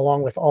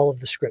 along with all of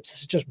the scripts. This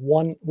is just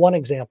one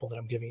example that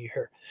I'm giving you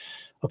here.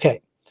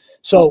 Okay,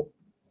 so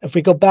if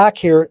we go back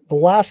here, the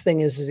last thing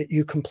is that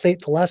you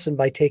complete the lesson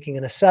by taking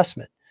an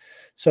assessment.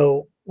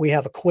 So we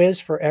have a quiz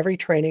for every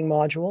training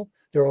module.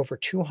 There are over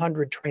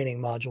 200 training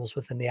modules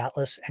within the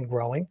Atlas and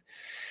growing.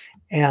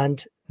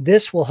 And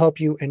this will help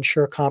you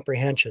ensure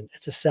comprehension.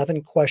 It's a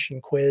 7-question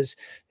quiz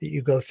that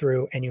you go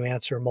through and you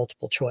answer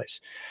multiple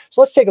choice.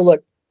 So let's take a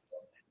look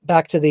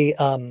back to the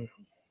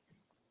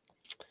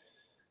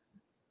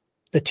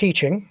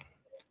teaching,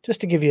 just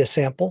to give you a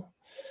sample.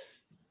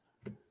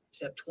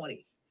 Step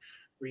 20,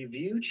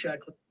 review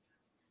checklist.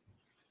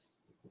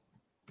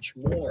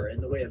 more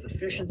in the way of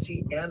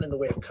efficiency and in the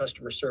way of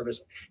customer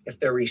service if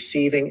they're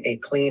receiving a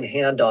clean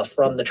handoff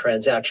from the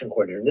transaction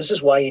coordinator. And this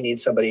is why you need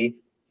somebody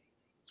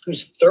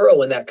who's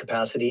thorough in that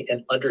capacity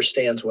and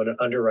understands what an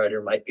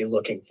underwriter might be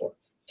looking for.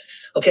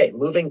 Okay,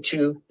 moving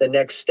to the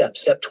next step,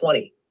 step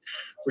 20.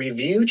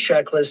 Review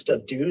checklist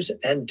of do's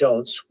and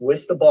don'ts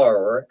with the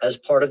borrower as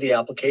part of the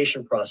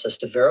application process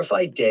to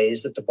verify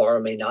days that the borrower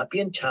may not be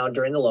in town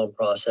during the loan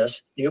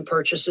process, new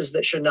purchases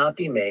that should not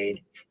be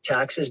made,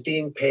 taxes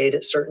being paid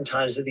at certain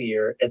times of the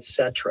year,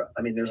 etc.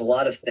 I mean, there's a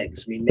lot of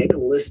things. I mean, make a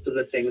list of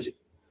the things.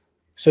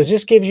 So it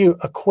just gives you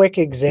a quick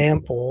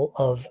example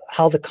of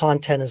how the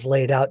content is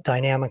laid out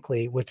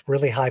dynamically with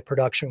really high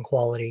production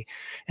quality.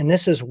 And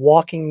this is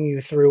walking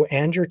you through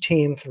and your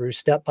team through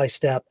step by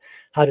step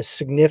how to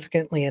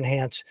significantly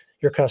enhance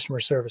your customer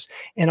service.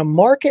 In a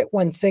market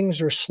when things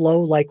are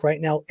slow, like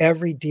right now,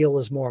 every deal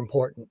is more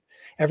important.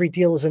 Every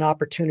deal is an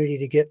opportunity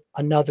to get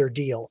another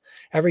deal.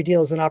 Every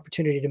deal is an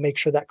opportunity to make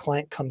sure that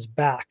client comes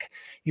back.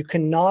 You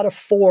cannot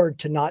afford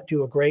to not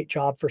do a great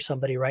job for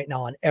somebody right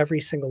now on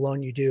every single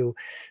loan you do.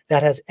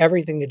 That has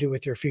everything to do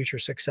with your future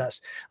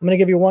success. I'm going to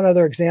give you one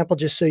other example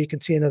just so you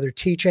can see another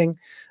teaching.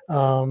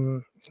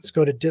 Let's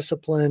go to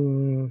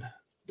discipline.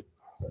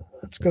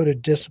 Let's go to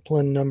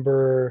discipline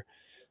number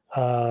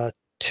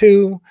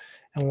 2,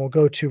 and we'll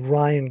go to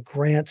Ryan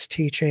Grant's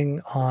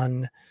teaching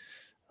on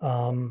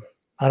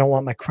I don't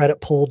want my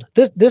credit pulled.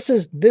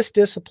 This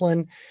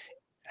discipline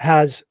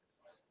has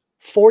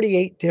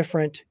 48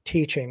 different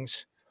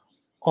teachings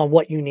on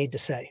what you need to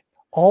say,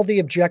 all the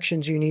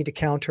objections you need to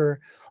counter,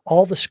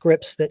 all the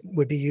scripts that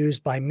would be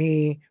used by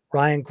me,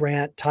 Ryan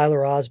Grant,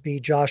 Tyler Osby,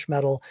 Josh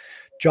Metal,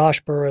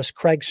 Josh Burris,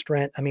 Craig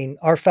Strent. I mean,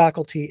 our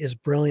faculty is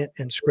brilliant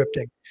in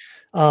scripting.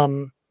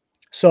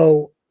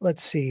 So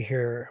let's see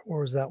here.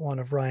 Where was that one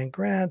of Ryan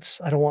Grant's?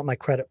 I don't want my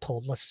credit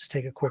pulled. Let's just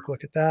take a quick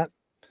look at that.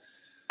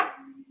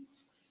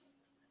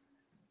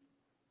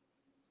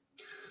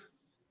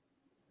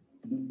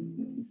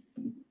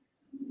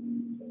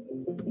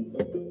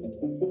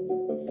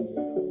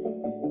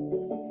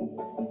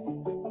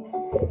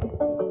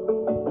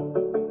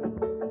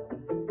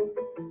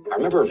 I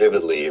remember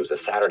vividly, it was a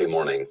Saturday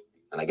morning,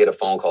 and I get a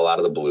phone call out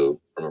of the blue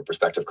from a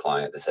prospective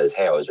client that says,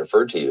 "Hey, I was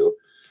referred to you,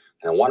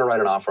 and I want to write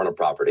an offer on a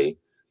property,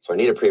 so I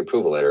need a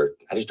pre-approval letter.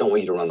 I just don't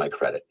want you to run my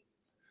credit."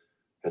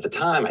 At the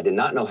time, I did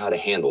not know how to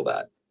handle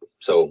that.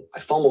 So I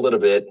fumbled a little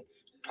bit,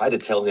 tried to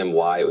tell him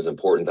why it was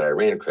important that I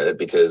ran credit,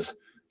 because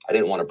I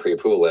didn't want a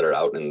pre-approval letter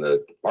out in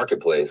the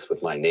marketplace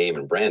with my name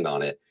and brand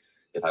on it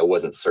if I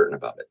wasn't certain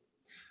about it.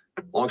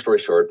 Long story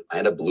short, I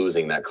ended up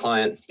losing that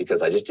client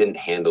because I just didn't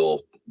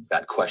handle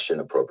that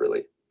question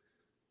appropriately.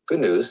 Good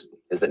news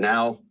is that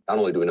now, not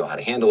only do we know how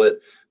to handle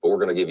it, but we're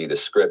going to give you the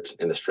script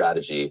and the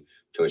strategy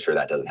to ensure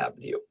that doesn't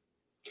happen to you.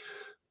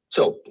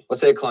 So let's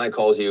say a client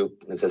calls you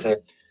and says, "Hey."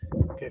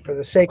 Okay, for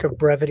the sake of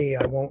brevity,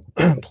 I won't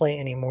play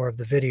any more of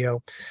the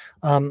video.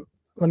 Let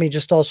me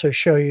just also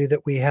show you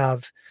that we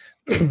have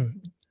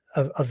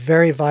a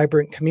very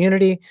vibrant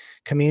community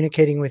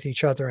communicating with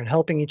each other and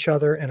helping each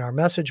other in our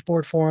message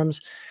board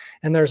forums.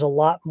 And there's a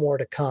lot more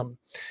to come.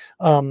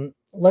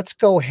 Let's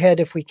go ahead,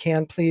 if we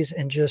can, please,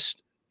 and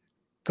just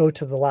go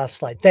to the last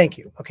slide. Thank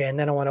you. Okay, and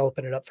then I want to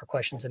open it up for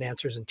questions and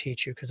answers and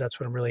teach you, because that's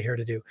what I'm really here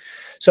to do.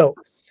 So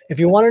if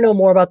you want to know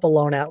more about the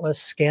Loan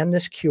Atlas, scan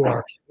this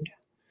QR code.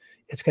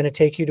 It's going to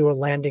take you to a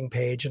landing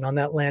page, and on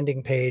that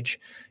landing page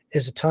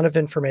is a ton of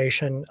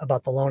information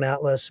about the Loan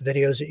Atlas,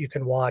 videos that you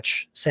can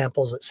watch,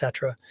 samples,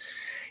 etc.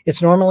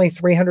 It's normally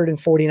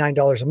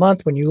 $349 a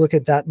month. When you look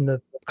at that in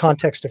the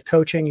context of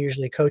coaching,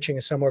 usually coaching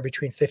is somewhere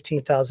between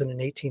 $15,000 and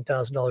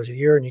 $18,000 a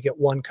year, and you get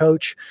one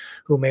coach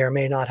who may or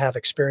may not have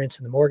experience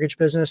in the mortgage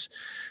business.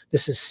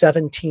 This is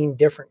 17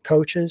 different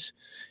coaches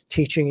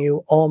teaching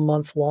you all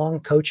month long,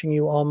 coaching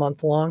you all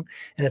month long,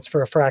 and it's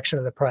for a fraction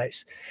of the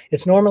price.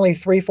 It's normally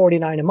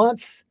 $349 a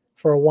month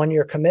for a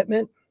 1-year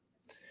commitment.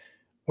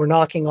 We're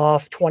knocking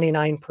off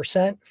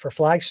 29% for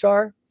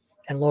Flagstar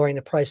and lowering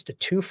the price to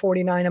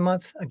 $249 a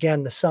month.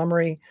 Again, the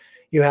summary: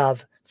 you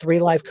have 3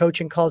 live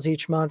coaching calls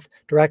each month,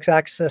 direct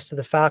access to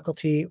the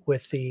faculty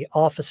with the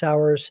office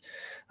hours,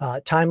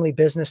 timely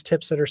business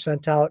tips that are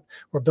sent out.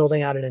 We're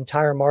building out an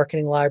entire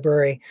marketing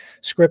library,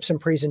 scripts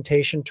and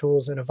presentation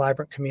tools, and a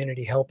vibrant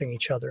community helping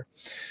each other.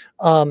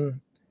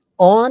 On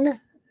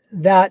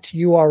that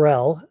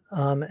URL,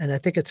 and I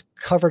think it's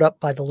covered up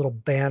by the little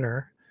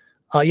banner.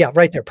 Yeah,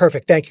 right there.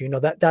 Perfect. Thank you. No,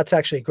 that's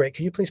actually great.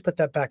 Can you please put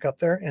that back up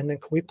there? And then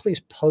can we please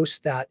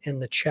post that in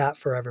the chat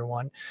for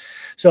everyone?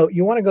 So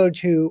you want to go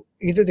to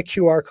either the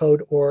QR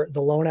code or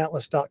the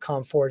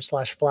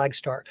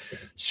loanatlas.com/Flagstar.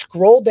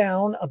 Scroll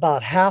down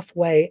about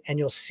halfway and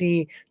you'll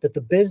see that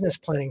the business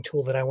planning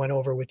tool that I went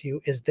over with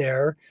you is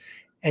there.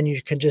 and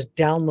you can just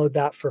download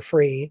that for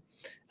free.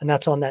 And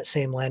that's on that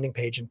same landing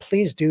page. And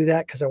please do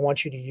that, because I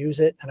want you to use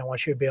it, and I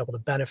want you to be able to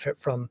benefit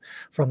from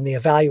the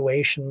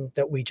evaluation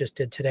that we just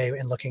did today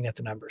and looking at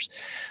the numbers.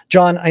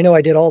 John, I know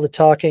I did all the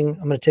talking.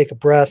 I'm going to take a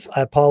breath.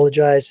 I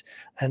apologize.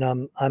 And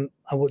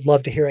I would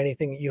love to hear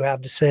anything you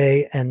have to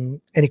say and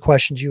any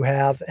questions you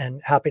have,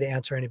 and happy to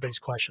answer anybody's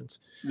questions.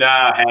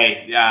 No,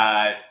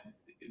 hey,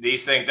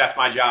 these things, that's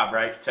my job,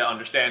 right? To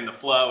understand the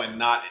flow and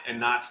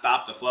not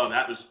stop the flow.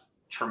 That was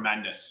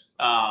tremendous.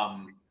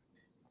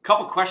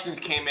 Couple questions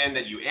came in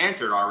that you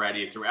answered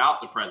already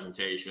throughout the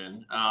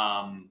presentation.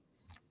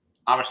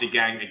 Obviously,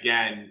 gang,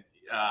 again,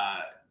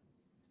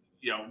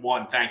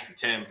 one, thanks to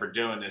Tim for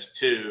doing this.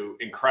 Two,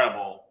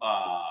 incredible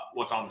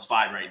what's on the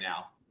slide right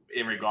now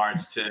in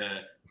regards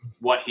to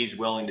what he's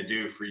willing to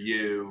do for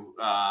you,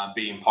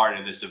 being part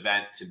of this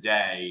event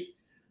today,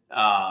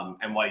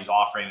 and what he's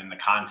offering and the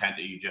content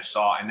that you just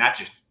saw. And that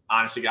just,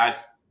 honestly,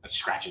 guys, that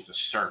scratches the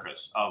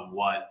surface of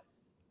what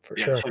For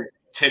sure.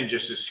 Tim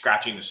just is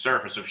scratching the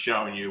surface of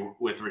showing you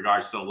with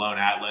regards to the loan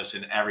atlas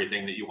and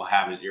everything that you will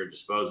have at your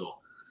disposal.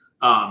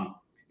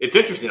 It's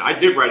interesting. I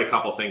did write a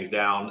couple things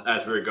down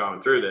as we were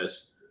going through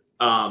this.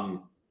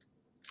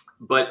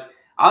 But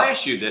I'll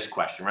ask you this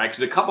question, right?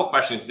 Because a couple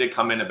questions did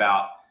come in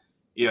about,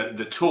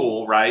 the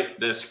tool, right?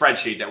 The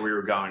spreadsheet that we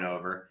were going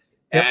over.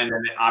 Yep. And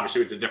then obviously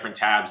with the different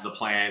tabs, the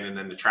plan, and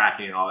then the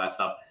tracking and all that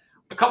stuff.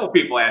 A couple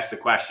people asked the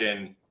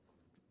question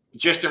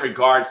just in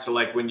regards to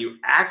like when you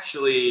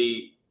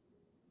actually,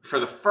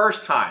 for the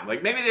first time,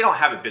 like maybe they don't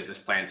have a business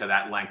plan to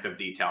that length of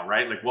detail,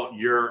 right? Like what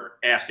you're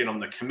asking them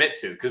to commit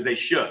to, because they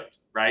should,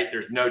 right?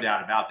 There's no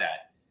doubt about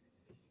that.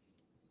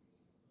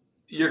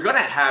 You're going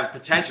to have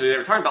potentially, they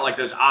were talking about like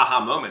those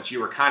aha moments you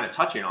were kind of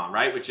touching on,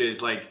 right? Which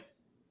is like,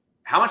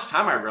 how much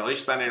time am I really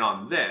spending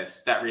on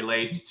this that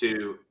relates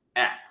to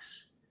X?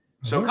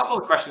 So a couple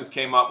of questions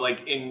came up,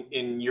 like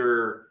in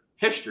your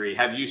history,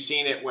 have you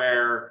seen it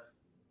where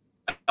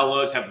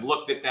LOs have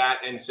looked at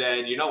that and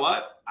said, you know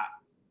what,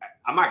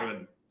 I'm not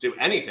going to do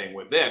anything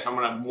with this. I'm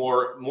going to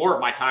more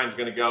of my time is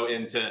going to go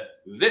into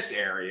this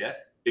area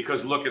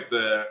because look at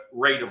the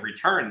rate of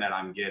return that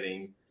I'm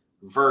getting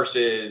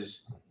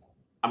versus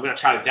I'm going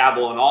to try to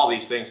dabble in all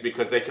these things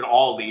because they could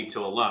all lead to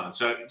a loan.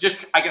 So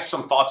just, I guess,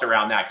 some thoughts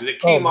around that because it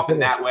came up in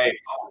that way, a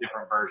couple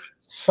different versions.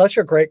 Such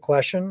a great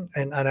question.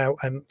 And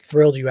I'm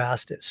thrilled you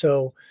asked it.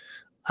 So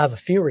I have a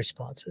few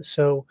responses.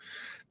 So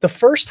the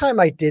first time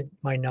I did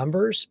my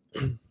numbers,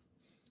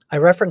 I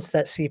referenced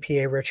that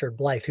CPA, Richard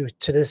Blythe, who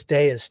to this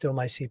day is still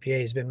my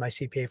CPA. He's been my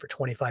CPA for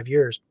 25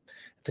 years.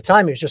 At the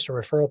time, he was just a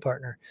referral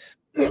partner.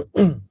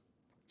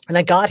 And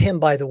I got him,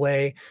 by the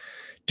way,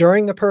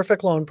 during the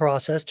perfect loan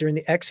process, during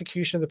the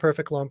execution of the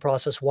perfect loan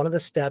process. One of the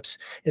steps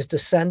is to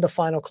send the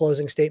final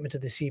closing statement to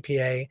the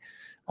CPA,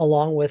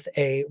 along with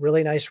a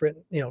really nice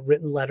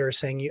written letter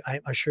saying,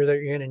 I'm sure that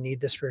you're going to need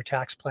this for your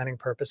tax planning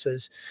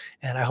purposes.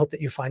 And I hope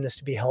that you find this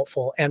to be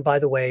helpful. And by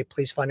the way,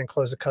 please find and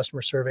close the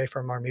customer survey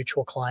from our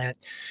mutual client,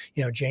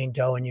 Jane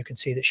Doe. And you can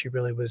see that she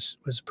really was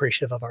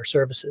appreciative of our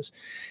services.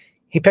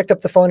 He picked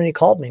up the phone and he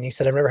called me and he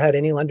said, I've never had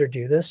any lender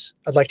do this.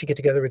 I'd like to get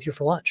together with you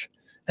for lunch.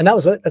 And that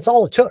was it. That's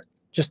all it took.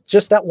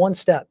 Just that one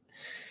step.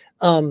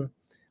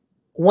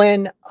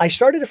 When I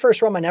started to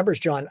first run my numbers,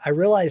 John, I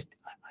realized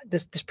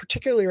this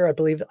particular year, I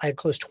believe I had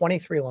closed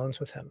 23 loans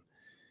with him.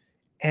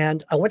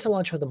 And I went to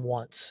lunch with him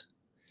once.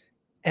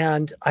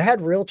 And I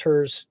had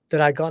realtors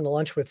that I'd gone to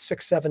lunch with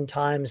 6, 7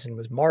 times and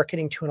was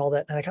marketing to and all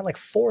that. And I got like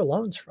 4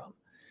 loans from.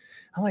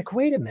 I'm like,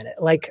 wait a minute.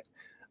 Like,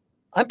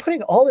 I'm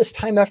putting all this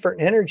time, effort,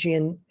 and energy,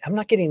 and I'm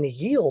not getting the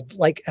yield.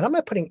 Like, and I'm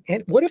not putting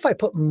in, what if I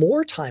put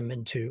more time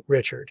into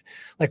Richard?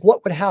 Like,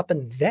 what would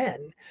happen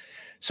then?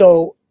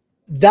 So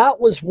that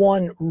was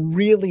one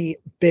really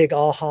big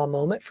aha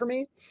moment for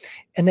me.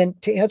 And then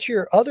to answer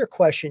your other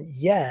question,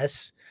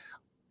 yes,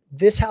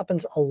 this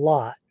happens a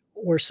lot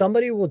where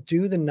somebody will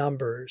do the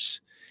numbers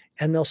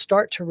and they'll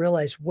start to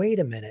realize, wait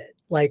a minute,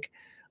 like,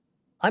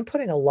 I'm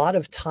putting a lot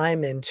of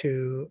time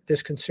into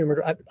this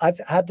consumer. I've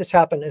had this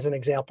happen as an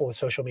example with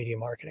social media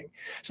marketing.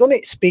 So let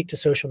me speak to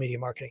social media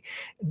marketing.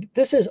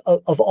 This is,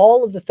 of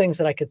all of the things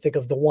that I could think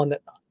of, the one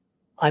that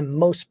I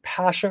most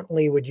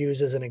passionately would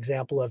use as an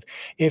example of,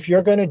 if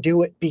you're going to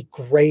do it, be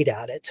great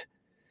at it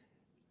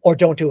or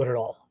don't do it at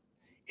all.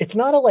 It's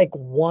not a like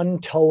one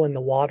toe in the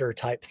water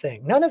type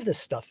thing. None of this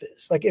stuff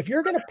is. Like, if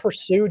you're going to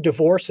pursue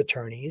divorce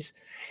attorneys,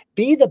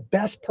 be the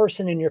best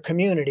person in your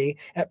community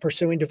at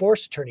pursuing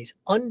divorce attorneys.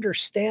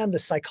 Understand the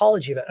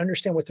psychology of it.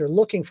 Understand what they're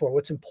looking for,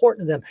 what's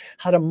important to them,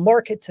 how to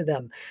market to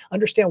them.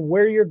 Understand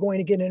where you're going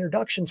to get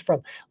introductions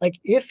from. Like,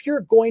 if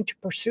you're going to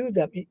pursue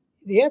them,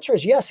 the answer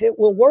is yes, it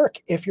will work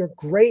if you're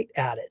great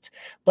at it.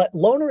 But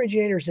loan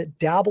originators that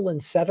dabble in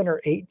 7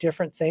 or 8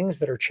 different things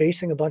that are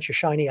chasing a bunch of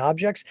shiny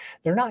objects,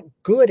 they're not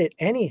good at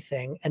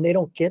anything and they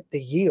don't get the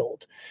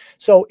yield.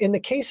 So in the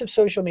case of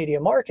social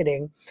media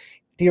marketing,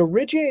 The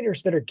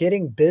originators that are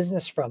getting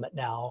business from it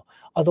now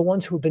are the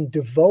ones who've been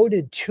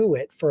devoted to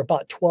it for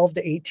about 12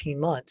 to 18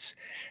 months.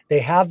 They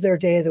have their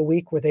day of the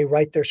week where they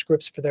write their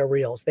scripts for their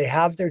reels. They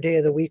have their day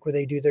of the week where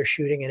they do their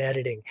shooting and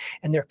editing,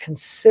 and they're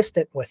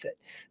consistent with it.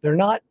 They're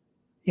not,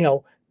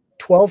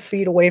 12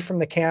 feet away from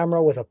the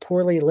camera with a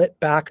poorly lit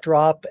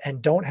backdrop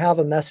and don't have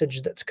a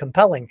message that's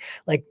compelling.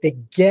 Like, they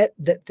get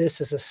that this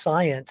is a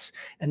science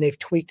and they've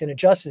tweaked and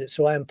adjusted it.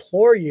 So I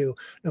implore you,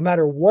 no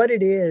matter what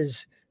it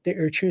is that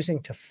you're choosing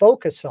to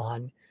focus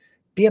on,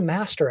 be a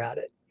master at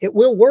it. It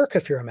will work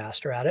if you're a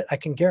master at it. I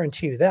can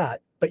guarantee you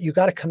that, but you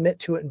got to commit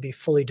to it and be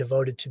fully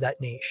devoted to that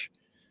niche.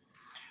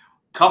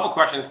 Couple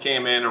questions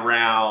came in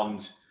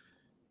around,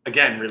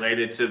 again,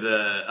 related to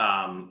the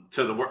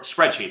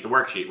spreadsheet, the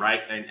worksheet,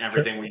 right? And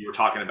everything we were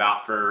talking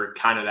about for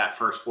kind of that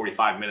first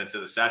 45 minutes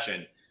of the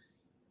session.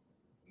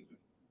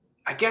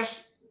 I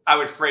guess I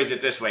would phrase it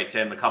this way,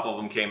 Tim. A couple of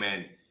them came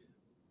in.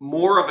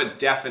 More of a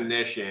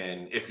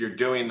definition, if you're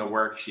doing the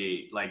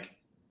worksheet, like,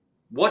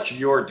 what's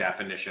your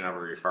definition of a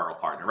referral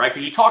partner, right?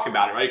 Because you talk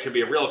about it, right? It could be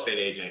a real estate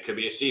agent, it could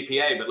be a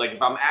CPA, but like,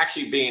 if I'm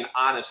actually being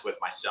honest with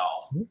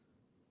myself,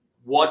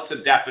 what's the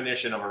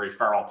definition of a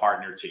referral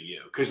partner to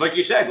you? Because like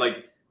you said,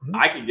 like,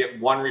 I could get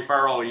one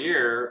referral a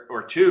year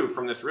or two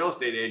from this real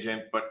estate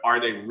agent, but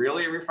are they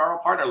really a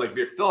referral partner? Like, if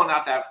you're filling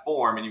out that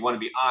form and you want to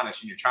be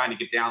honest and you're trying to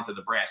get down to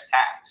the brass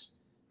tacks,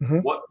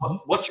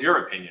 what's your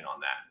opinion on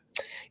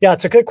that? Yeah,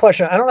 it's a good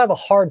question. I don't have a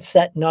hard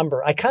set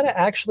number. I kind of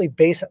actually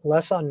base it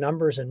less on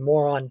numbers and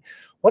more on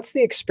what's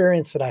the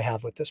experience that I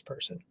have with this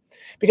person.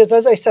 Because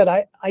as I said,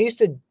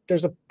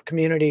 there's a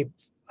community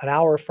an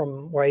hour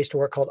from where I used to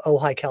work called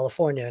Ojai,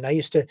 California. And I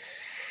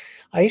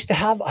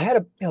had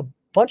a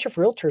bunch of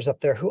realtors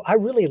up there who I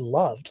really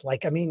loved.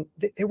 Like, I mean,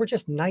 they were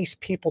just nice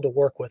people to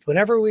work with.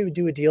 Whenever we would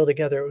do a deal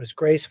together, it was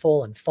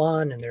graceful and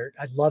fun. And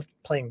I loved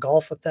playing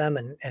golf with them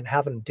and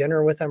having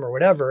dinner with them or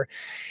whatever.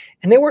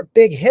 And they weren't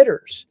big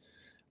hitters,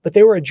 but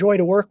they were a joy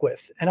to work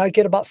with. And I'd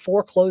get about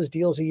 4 closed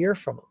deals a year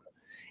from them.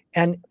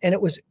 And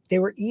they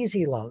were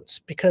easy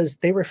loans because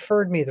they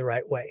referred me the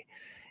right way.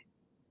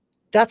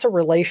 That's a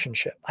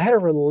relationship. I had a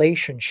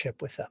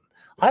relationship with them.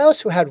 I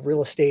also had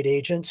real estate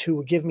agents who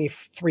would give me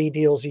 3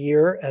 deals a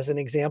year as an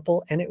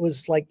example. And it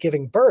was like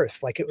giving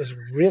birth. Like, it was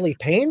really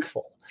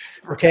painful.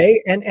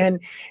 Okay. And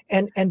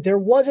there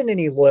wasn't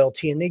any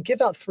loyalty, and they give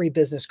out 3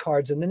 business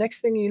cards. And the next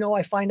thing you know,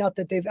 I find out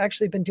that they've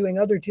actually been doing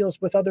other deals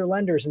with other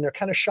lenders, and they're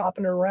kind of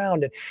shopping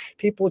around, and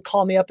people would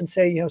call me up and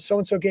say,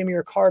 so-and-so gave me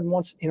your card and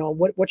wants,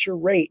 what's your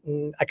rate?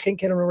 And I can't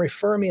get them to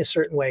refer me a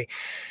certain way.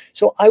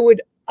 So I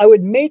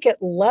would make it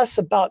less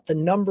about the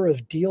number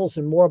of deals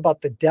and more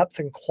about the depth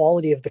and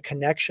quality of the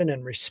connection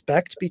and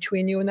respect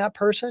between you and that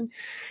person.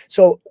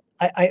 So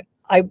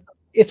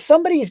if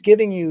somebody's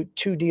giving you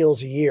 2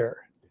 deals a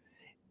year,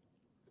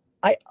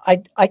 I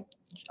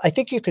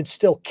think you could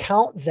still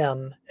count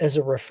them as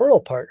a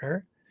referral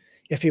partner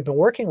if you've been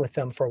working with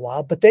them for a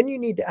while, but then you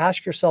need to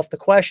ask yourself the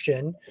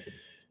question,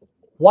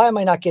 why am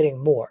I not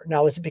getting more?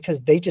 Now, is it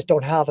because they just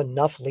don't have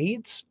enough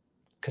leads?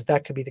 Because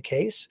that could be the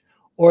case.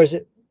 Or is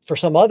it for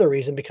some other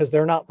reason, because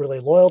they're not really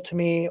loyal to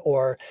me,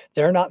 or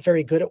they're not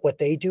very good at what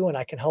they do, and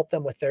I can help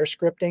them with their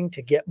scripting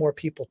to get more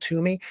people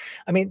to me?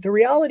 I mean, the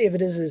reality of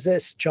it is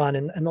this, John,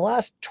 in the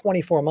last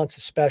 24 months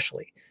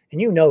especially, and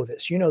you know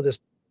this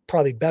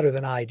probably better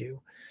than I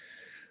do,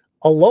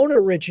 a loan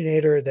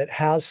originator that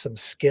has some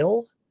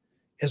skill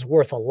is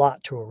worth a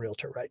lot to a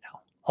realtor right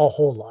now, a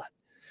whole lot.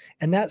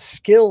 And that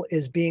skill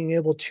is being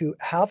able to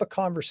have a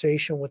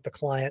conversation with the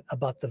client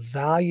about the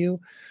value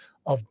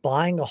of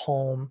buying a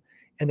home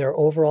and their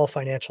overall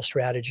financial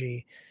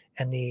strategy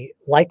and the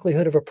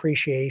likelihood of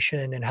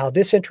appreciation, and how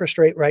this interest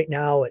rate right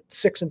now at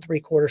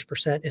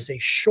 6.75% is a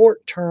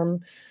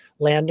short-term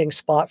landing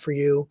spot for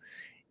you.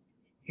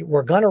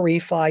 We're going to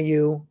refi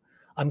you.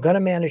 I'm going to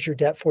manage your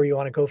debt for you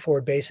on a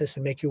go-forward basis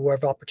and make you aware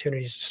of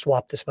opportunities to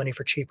swap this money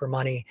for cheaper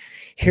money.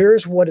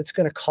 Here's what it's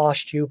going to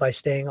cost you by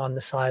staying on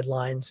the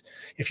sidelines.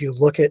 If you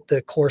look at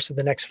the course of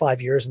the next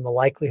 5 years and the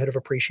likelihood of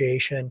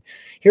appreciation,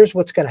 here's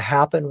what's going to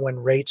happen when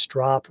rates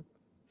drop.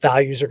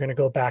 Values are going to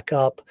go back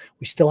up.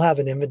 We still have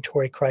an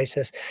inventory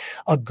crisis.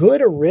 A good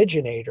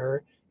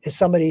originator is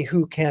somebody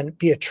who can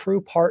be a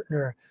true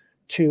partner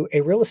to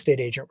a real estate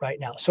agent right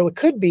now. So it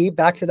could be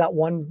back to that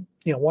one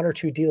or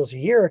 2 deals a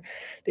year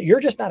that you're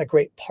just not a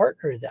great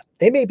partner to them.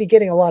 They may be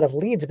getting a lot of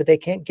leads, but they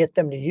can't get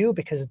them to you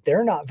because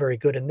they're not very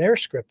good in their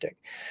scripting.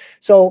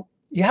 So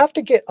you have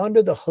to get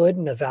under the hood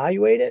and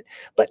evaluate it,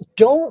 but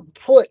don't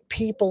put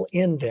people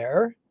in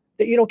there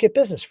that you don't get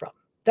business from.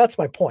 That's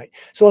my point.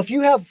 So if you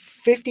have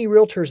 50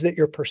 realtors that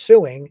you're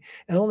pursuing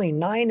and only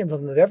 9 of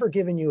them have ever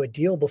given you a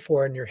deal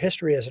before in your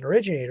history as an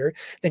originator,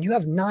 then you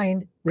have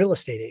 9 real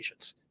estate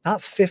agents,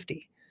 not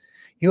 50.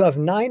 You have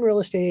 9 real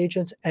estate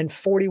agents and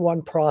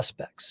 41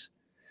 prospects.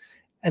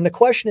 And the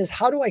question is,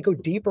 how do I go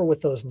deeper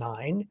with those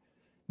 9?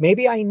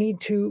 Maybe I need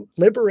to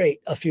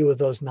liberate a few of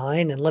those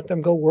 9 and let them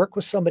go work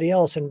with somebody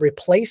else and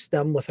replace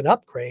them with an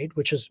upgrade,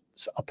 which is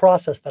a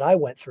process that I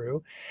went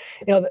through.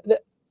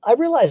 I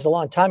realized a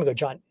long time ago,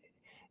 John,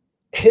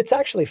 it's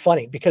actually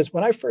funny because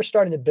when I first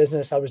started the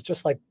business, I was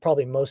just like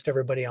probably most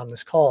everybody on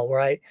this call, where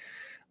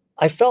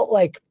I felt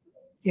like,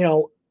 you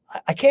know,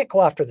 I can't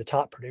go after the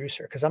top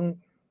producer because I'm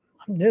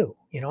new,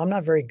 you know, I'm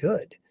not very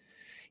good.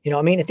 You know,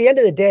 I mean, at the end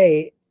of the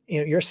day, you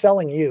know, you're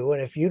selling you.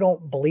 And if you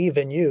don't believe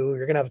in you,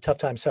 you're going to have a tough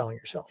time selling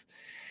yourself.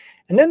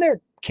 And then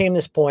there came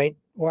this point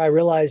where I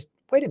realized,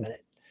 wait a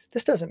minute,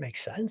 this doesn't make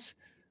sense.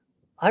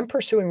 I'm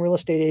pursuing real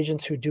estate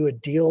agents who do a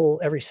deal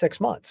every 6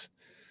 months.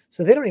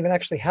 So they don't even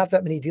actually have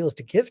that many deals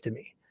to give to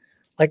me.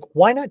 Like,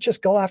 why not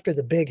just go after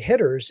the big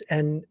hitters?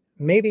 And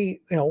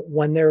maybe, you know,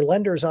 when their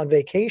lender's on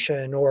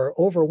vacation or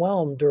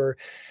overwhelmed or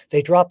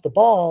they drop the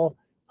ball,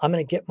 I'm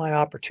going to get my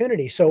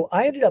opportunity. So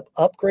I ended up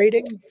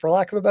upgrading, for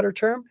lack of a better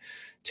term,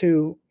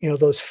 to, you know,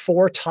 those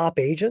 4 top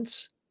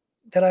agents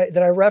that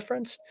I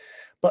referenced.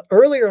 But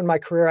earlier in my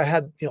career, I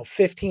had, you know,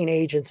 15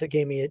 agents that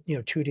gave me, you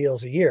know, 2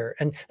 deals a year.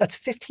 And that's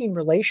 15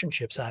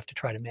 relationships I have to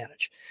try to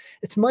manage.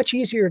 It's much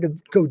easier to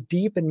go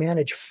deep and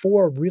manage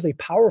 4 really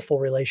powerful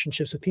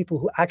relationships with people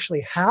who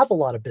actually have a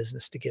lot of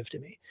business to give to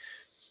me.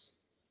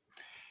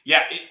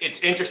 Yeah,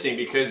 it's interesting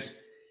because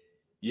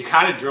you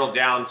kind of drilled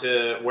down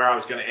to where I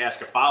was going to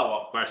ask a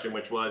follow-up question,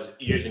 which was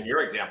using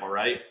your example,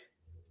 right?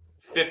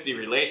 50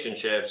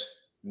 relationships,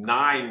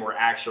 9 were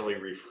actually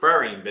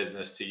referring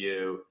business to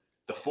you.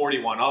 The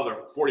 41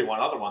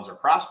 other ones are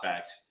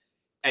prospects.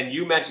 And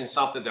you mentioned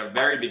something at the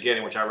very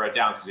beginning, which I wrote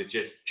down because it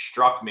just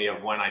struck me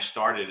of when I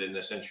started in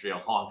this industry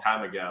a long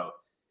time ago.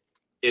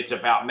 It's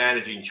about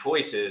managing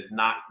choices,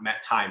 not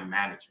time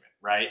management,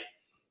 right?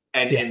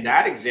 And in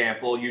that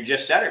example, you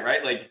just said it,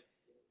 right? Like,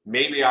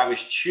 maybe I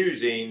was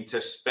choosing to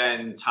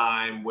spend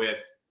time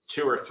with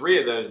 2 or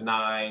 3 of those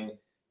 9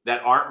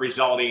 that aren't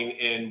resulting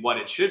in what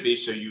it should be.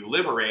 So you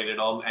liberated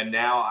them. And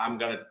now I'm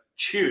going to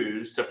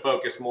choose to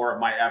focus more of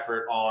my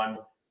effort on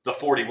the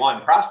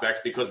 41 prospects,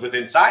 because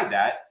within inside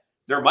that,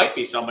 there might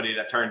be somebody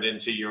that turned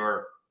into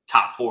your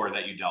top 4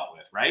 that you dealt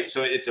with, right?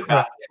 So it's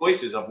about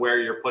choices of where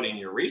you're putting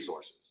your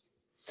resources.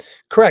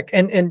 Correct.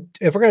 And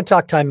if we're going to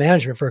talk time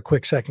management for a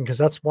quick second, because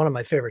that's one of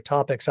my favorite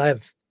topics. I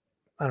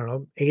don't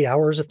know, 8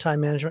 hours of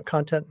time management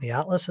content in the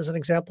Atlas as an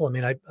example. I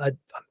mean, I'm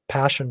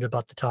passionate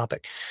about the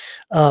topic.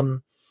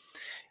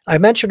 I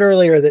mentioned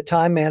earlier that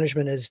time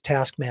management is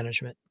task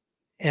management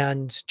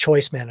and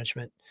choice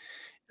management.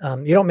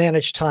 You don't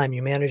manage time,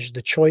 you manage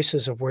the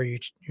choices of where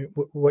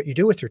what you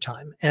do with your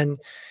time. And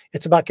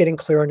it's about getting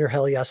clear on your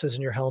hell yeses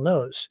and your hell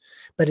nos,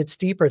 but it's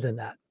deeper than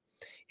that.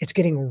 It's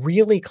getting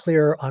really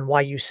clear on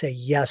why you say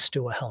yes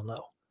to a hell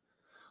no.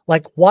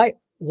 Like,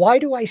 why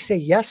do I say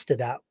yes to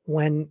that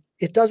when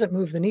it doesn't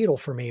move the needle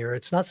for me, or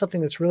it's not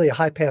something that's really a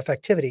high payoff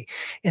activity?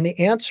 And the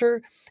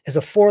answer is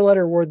a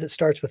 4-letter word that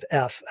starts with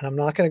F. And I'm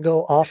not going to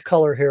go off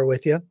color here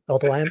with you,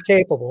 although I am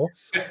capable.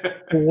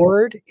 The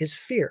word is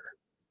fear.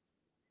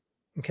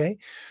 Okay.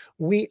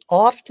 We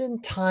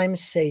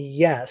oftentimes say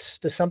yes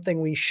to something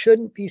we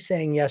shouldn't be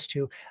saying yes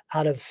to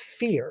out of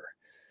fear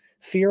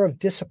of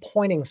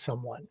disappointing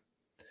someone,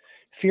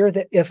 fear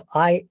that if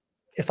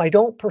I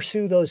don't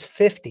pursue those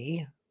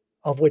 50,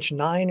 of which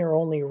 9 are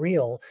only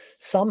real,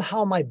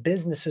 somehow my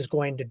business is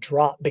going to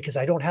drop because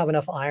I don't have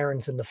enough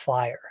irons in the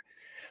fire.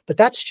 But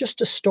that's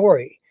just a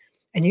story.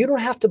 And you don't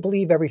have to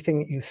believe everything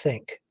that you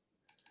think.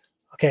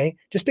 Okay.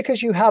 Just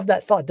because you have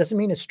that thought doesn't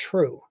mean it's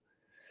true.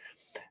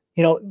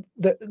 You know,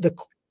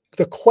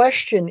 the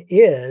question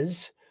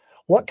is,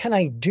 what can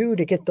I do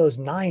to get those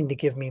 9 to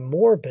give me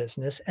more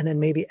business, and then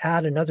maybe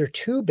add another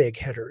 2 big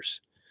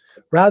hitters,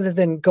 rather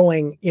than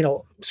going, you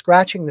know,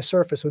 scratching the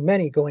surface with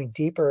many, going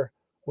deeper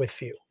with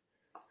few.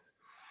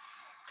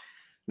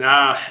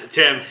 Nah,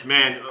 Tim,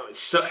 man.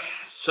 So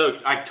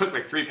I took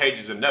like 3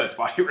 pages of notes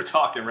while you were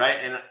talking, right?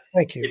 And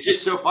Thank you. It's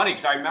just so funny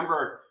because I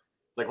remember,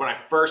 like, when I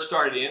first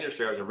started the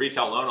industry, I was a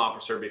retail loan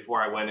officer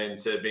before I went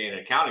into being an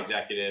account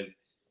executive.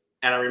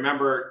 And I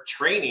remember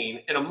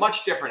training in a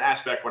much different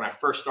aspect when I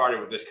first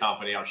started with this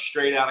company. I was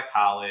straight out of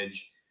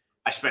college.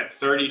 I spent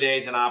 30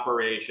 days in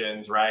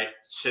operations, right?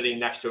 Sitting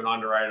next to an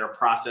underwriter,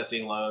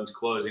 processing loans,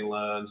 closing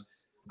loans.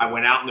 I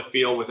went out in the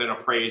field with an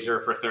appraiser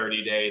for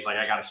 30 days. Like,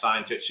 I got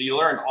assigned to it. So you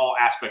learned all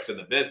aspects of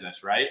the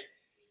business, right?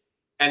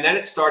 And then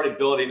it started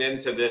building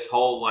into this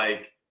whole,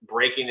 like,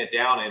 breaking it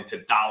down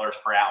into dollars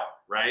per hour,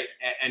 right?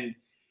 And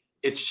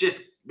it's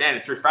just, man,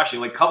 it's refreshing.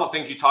 Like, a couple of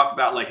things you talked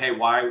about, like, hey,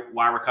 why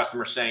were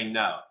customers saying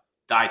no?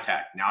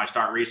 DieTech. Now I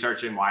start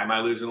researching, why am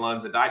I losing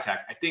loans to DieTech?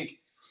 I think,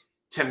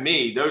 to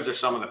me, those are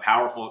some of the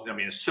powerful, I mean,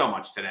 there's so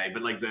much today,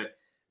 but like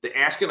the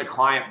asking a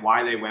client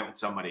why they went with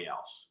somebody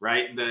else,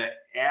 right? The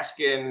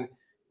asking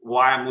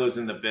why I'm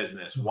losing the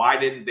business. Why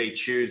didn't they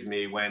choose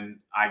me when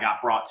I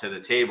got brought to the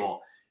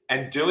table?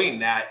 And doing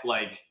that,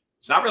 like,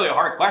 it's not really a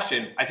hard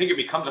question. I think it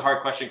becomes a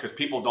hard question because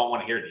people don't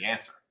want to hear the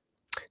answer.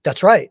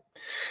 That's right.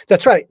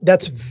 That's right.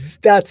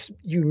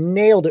 You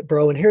nailed it,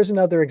 bro. And here's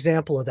another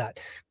example of that.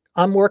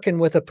 I'm working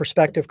with a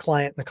prospective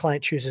client and the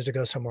client chooses to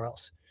go somewhere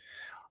else.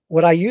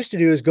 What I used to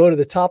do is go to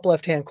the top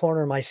left-hand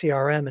corner of my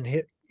CRM and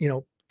hit, you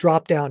know,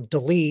 drop down,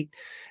 delete,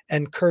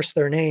 and curse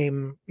their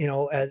name, you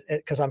know,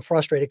 because I'm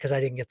frustrated because I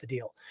didn't get the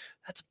deal.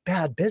 That's a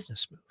bad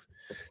business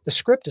move. The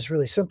script is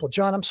really simple.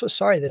 John, I'm so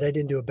sorry that I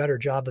didn't do a better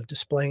job of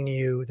displaying to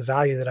you the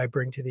value that I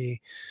bring to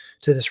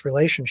this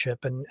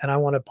relationship. And I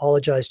want to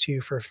apologize to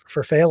you for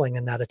failing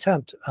in that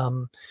attempt.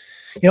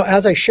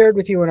 As I shared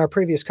with you in our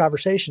previous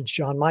conversations,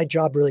 John, my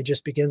job really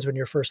just begins when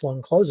your first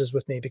loan closes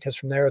with me, because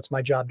from there, it's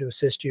my job to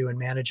assist you in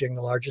managing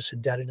the largest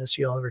indebtedness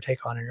you'll ever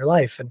take on in your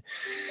life. And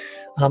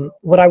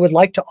what I would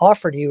like to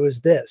offer to you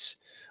is this.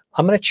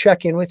 I'm going to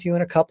check in with you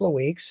in a couple of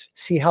weeks,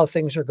 see how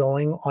things are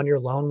going on your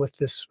loan with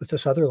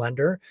this other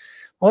lender.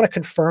 I want to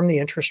confirm the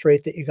interest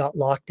rate that you got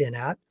locked in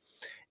at.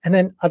 And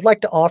then I'd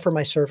like to offer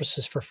my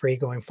services for free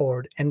going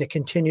forward and to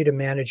continue to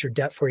manage your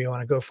debt for you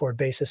on a go-forward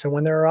basis. And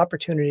when there are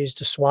opportunities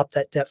to swap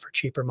that debt for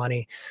cheaper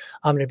money,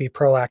 I'm going to be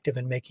proactive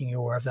in making you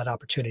aware of that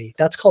opportunity.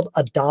 That's called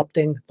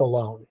adopting the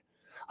loan.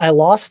 I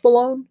lost the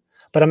loan,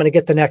 but I'm going to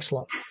get the next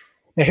loan.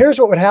 Now, here's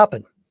what would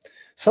happen.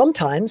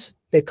 Sometimes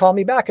they'd call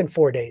me back in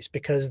 4 days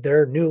because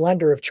their new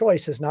lender of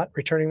choice is not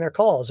returning their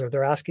calls, or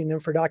they're asking them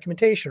for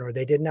documentation, or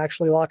they didn't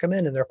actually lock them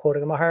in and they're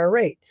quoting them a higher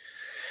rate.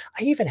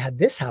 I even had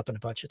this happen a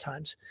bunch of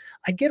times.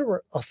 I'd get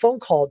a phone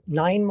call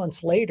 9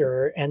 months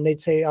later and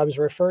they'd say, I was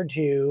referred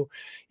to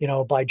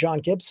you, by John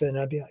Gibson. And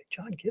I'd be like,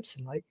 John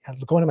Gibson, like, I'm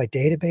going to my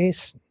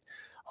database.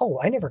 Oh,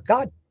 I never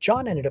got,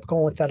 John ended up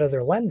going with that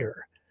other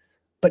lender,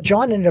 but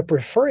John ended up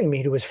referring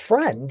me to his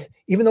friend,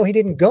 even though he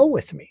didn't go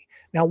with me.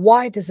 Now,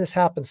 why does this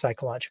happen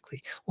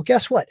psychologically? Well,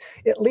 guess what?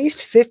 At least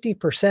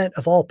 50%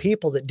 of all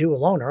people that do a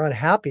loan are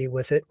unhappy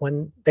with it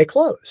when they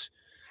close.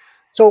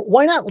 So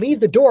why not leave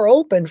the door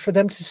open for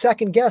them to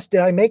second guess, did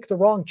I make the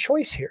wrong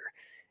choice here?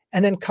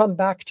 And then come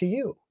back to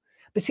you.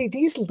 But see,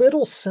 these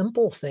little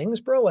simple things,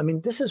 bro, I mean,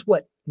 this is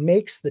what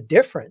makes the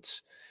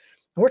difference.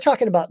 And we're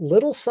talking about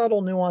little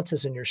subtle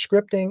nuances in your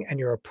scripting and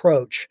your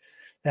approach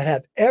that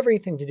have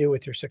everything to do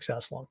with your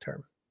success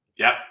long-term.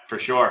 Yep, for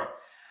sure.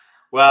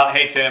 Well,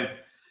 hey, Tim,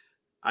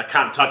 I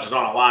kind of touches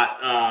on a lot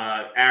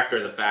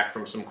after the fact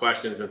from some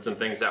questions and some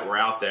things that were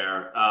out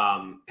there.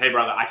 Hey,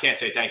 brother, I can't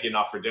say thank you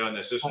enough for doing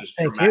this. This was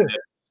tremendous.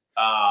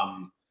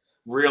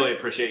 Really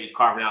appreciate you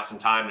carving out some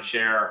time to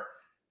share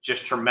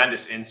just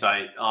tremendous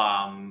insight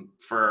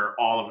for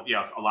all of,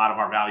 a lot of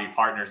our value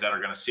partners that are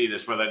going to see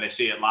this, whether they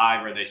see it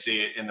live or they see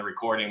it in the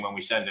recording when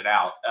we send it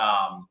out.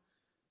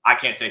 I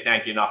can't say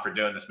thank you enough for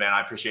doing this, man.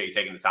 I appreciate you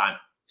taking the time.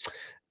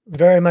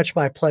 Very much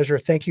my pleasure.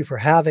 Thank you for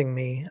having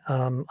me.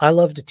 I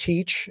love to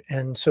teach.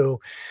 And so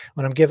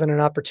when I'm given an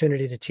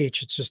opportunity to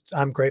teach,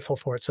 I'm grateful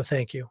for it. So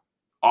thank you.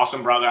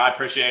 Awesome, brother. I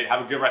appreciate it.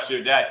 Have a good rest of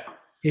your day.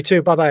 You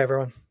too. Bye-bye,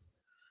 everyone.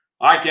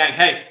 All right, gang.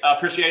 Hey,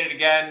 appreciate it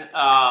again.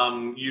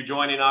 You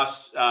joining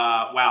us.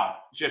 Wow.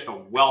 Just a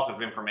wealth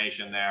of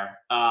information there.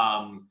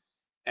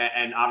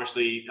 And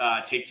obviously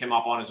take Tim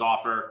up on his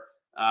offer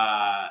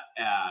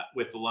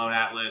with the Loan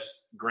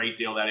Atlas. Great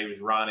deal that he was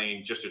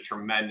running. Just a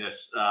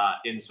tremendous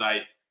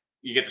insight.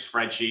 You get the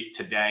spreadsheet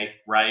today,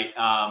 right?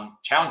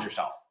 Challenge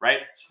yourself, right?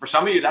 For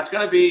some of you, that's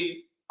going to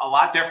be a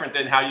lot different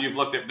than how you've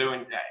looked at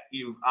doing.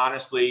 You've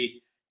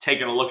honestly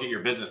taken a look at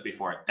your business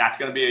before. That's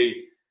going to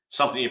be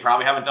something you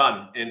probably haven't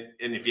done. And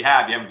if you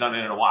haven't done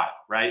it in a while,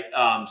 right?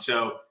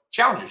 So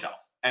challenge yourself.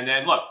 And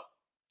then look,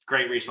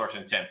 great resource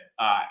in Tim.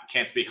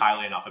 Can't speak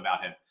highly enough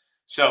about him.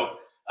 So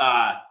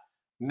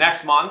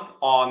next month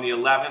on the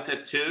 11th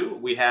at 2,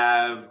 we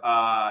have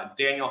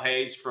Daniel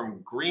Hayes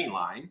from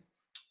Greenline.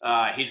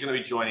 He's going to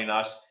be joining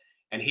us,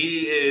 and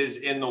he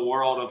is in the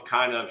world of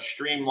kind of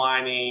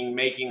streamlining,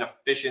 making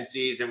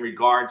efficiencies in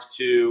regards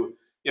to,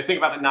 think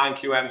about the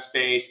non-QM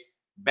space,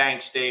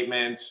 bank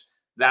statements,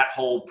 that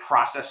whole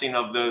processing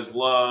of those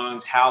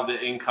loans, how the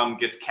income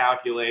gets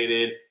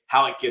calculated,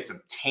 how it gets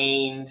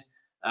obtained,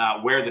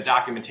 where the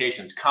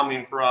documentation is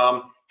coming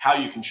from, how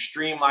you can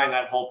streamline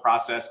that whole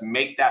process,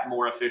 make that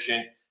more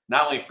efficient,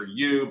 not only for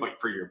you,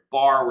 but for your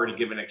borrower to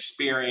give an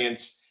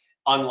experience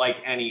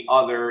unlike any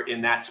other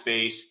in that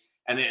space,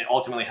 and then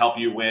ultimately help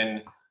you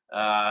win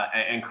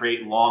and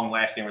create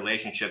long-lasting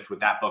relationships with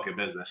that book of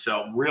business.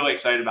 So really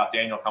excited about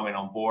Daniel coming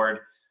on board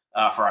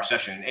for our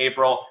session in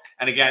April.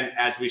 And again,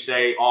 as we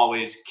say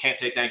always, can't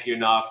say thank you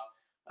enough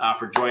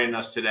for joining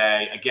us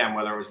today. Again,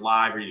 whether it was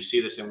live or you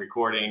see this in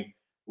recording,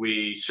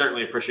 we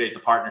certainly appreciate the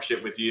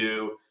partnership with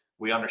you.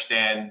 We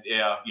understand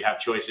you have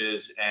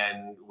choices,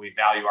 and we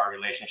value our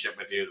relationship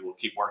with you. We'll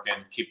keep working,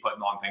 keep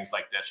putting on things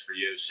like this for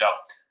you. So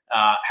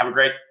have a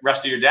great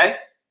rest of your day,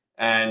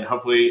 and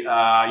hopefully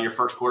your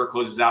first quarter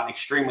closes out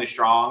extremely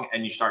strong,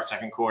 and you start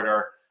second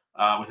quarter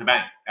with a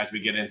bang as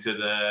we get into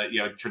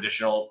the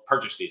traditional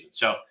purchase season.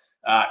 So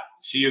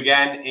see you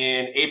again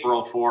in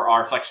April for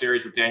our Flex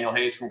series with Daniel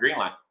Hayes from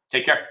Greenline.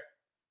 Take care.